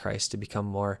more like Christ, to become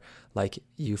more like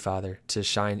you, Father, to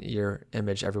shine your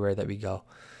image everywhere that we go.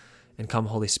 And come,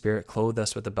 Holy Spirit, clothe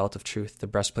us with the belt of truth, the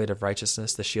breastplate of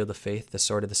righteousness, the shield of faith, the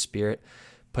sword of the Spirit.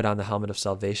 Put on the helmet of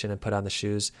salvation and put on the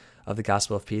shoes of the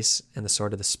gospel of peace and the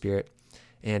sword of the Spirit,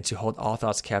 and to hold all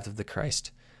thoughts captive to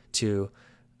Christ, to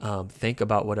think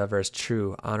about whatever is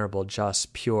true, honorable,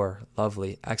 just, pure,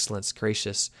 lovely, excellent,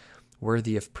 gracious,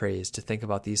 worthy of praise, to think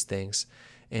about these things.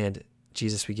 And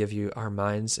Jesus, we give you our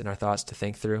minds and our thoughts to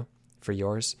think through for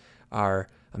yours, our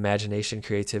imagination,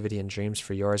 creativity, and dreams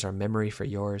for yours, our memory for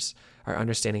yours, our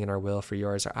understanding and our will for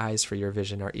yours, our eyes for your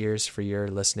vision, our ears for your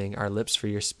listening, our lips for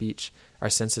your speech, our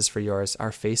senses for yours,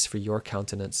 our face for your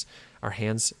countenance, our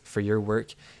hands for your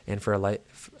work and for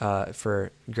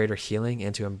for greater healing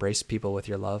and to embrace people with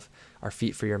your love, our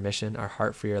feet for your mission, our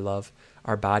heart for your love,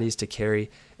 our bodies to carry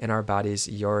in our bodies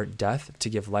your death, to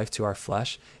give life to our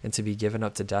flesh and to be given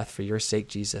up to death for your sake,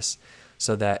 Jesus,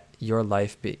 so that your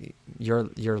life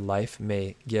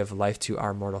may give life to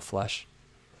our mortal flesh.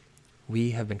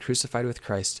 We have been crucified with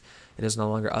Christ. It is no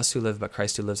longer us who live, but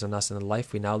Christ who lives in us. In the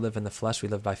life we now live in the flesh, we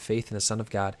live by faith in the Son of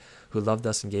God, who loved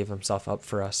us and gave himself up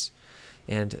for us.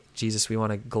 And Jesus, we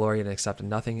want to glory and accept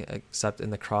nothing except in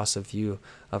the cross of you,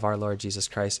 of our Lord Jesus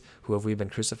Christ, who have we been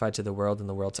crucified to the world and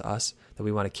the world to us, that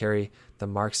we want to carry the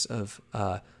marks of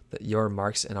your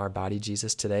marks in our body,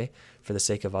 Jesus, today for the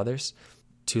sake of others,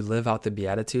 to live out the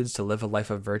Beatitudes, to live a life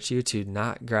of virtue, to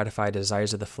not gratify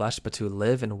desires of the flesh, but to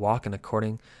live and walk in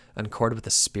accord with the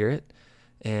Spirit,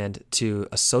 and to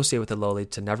associate with the lowly,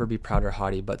 to never be proud or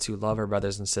haughty, but to love our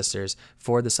brothers and sisters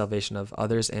for the salvation of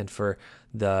others and for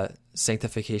the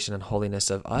sanctification and holiness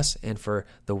of us, and for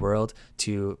the world,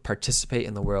 to participate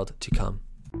in the world to come.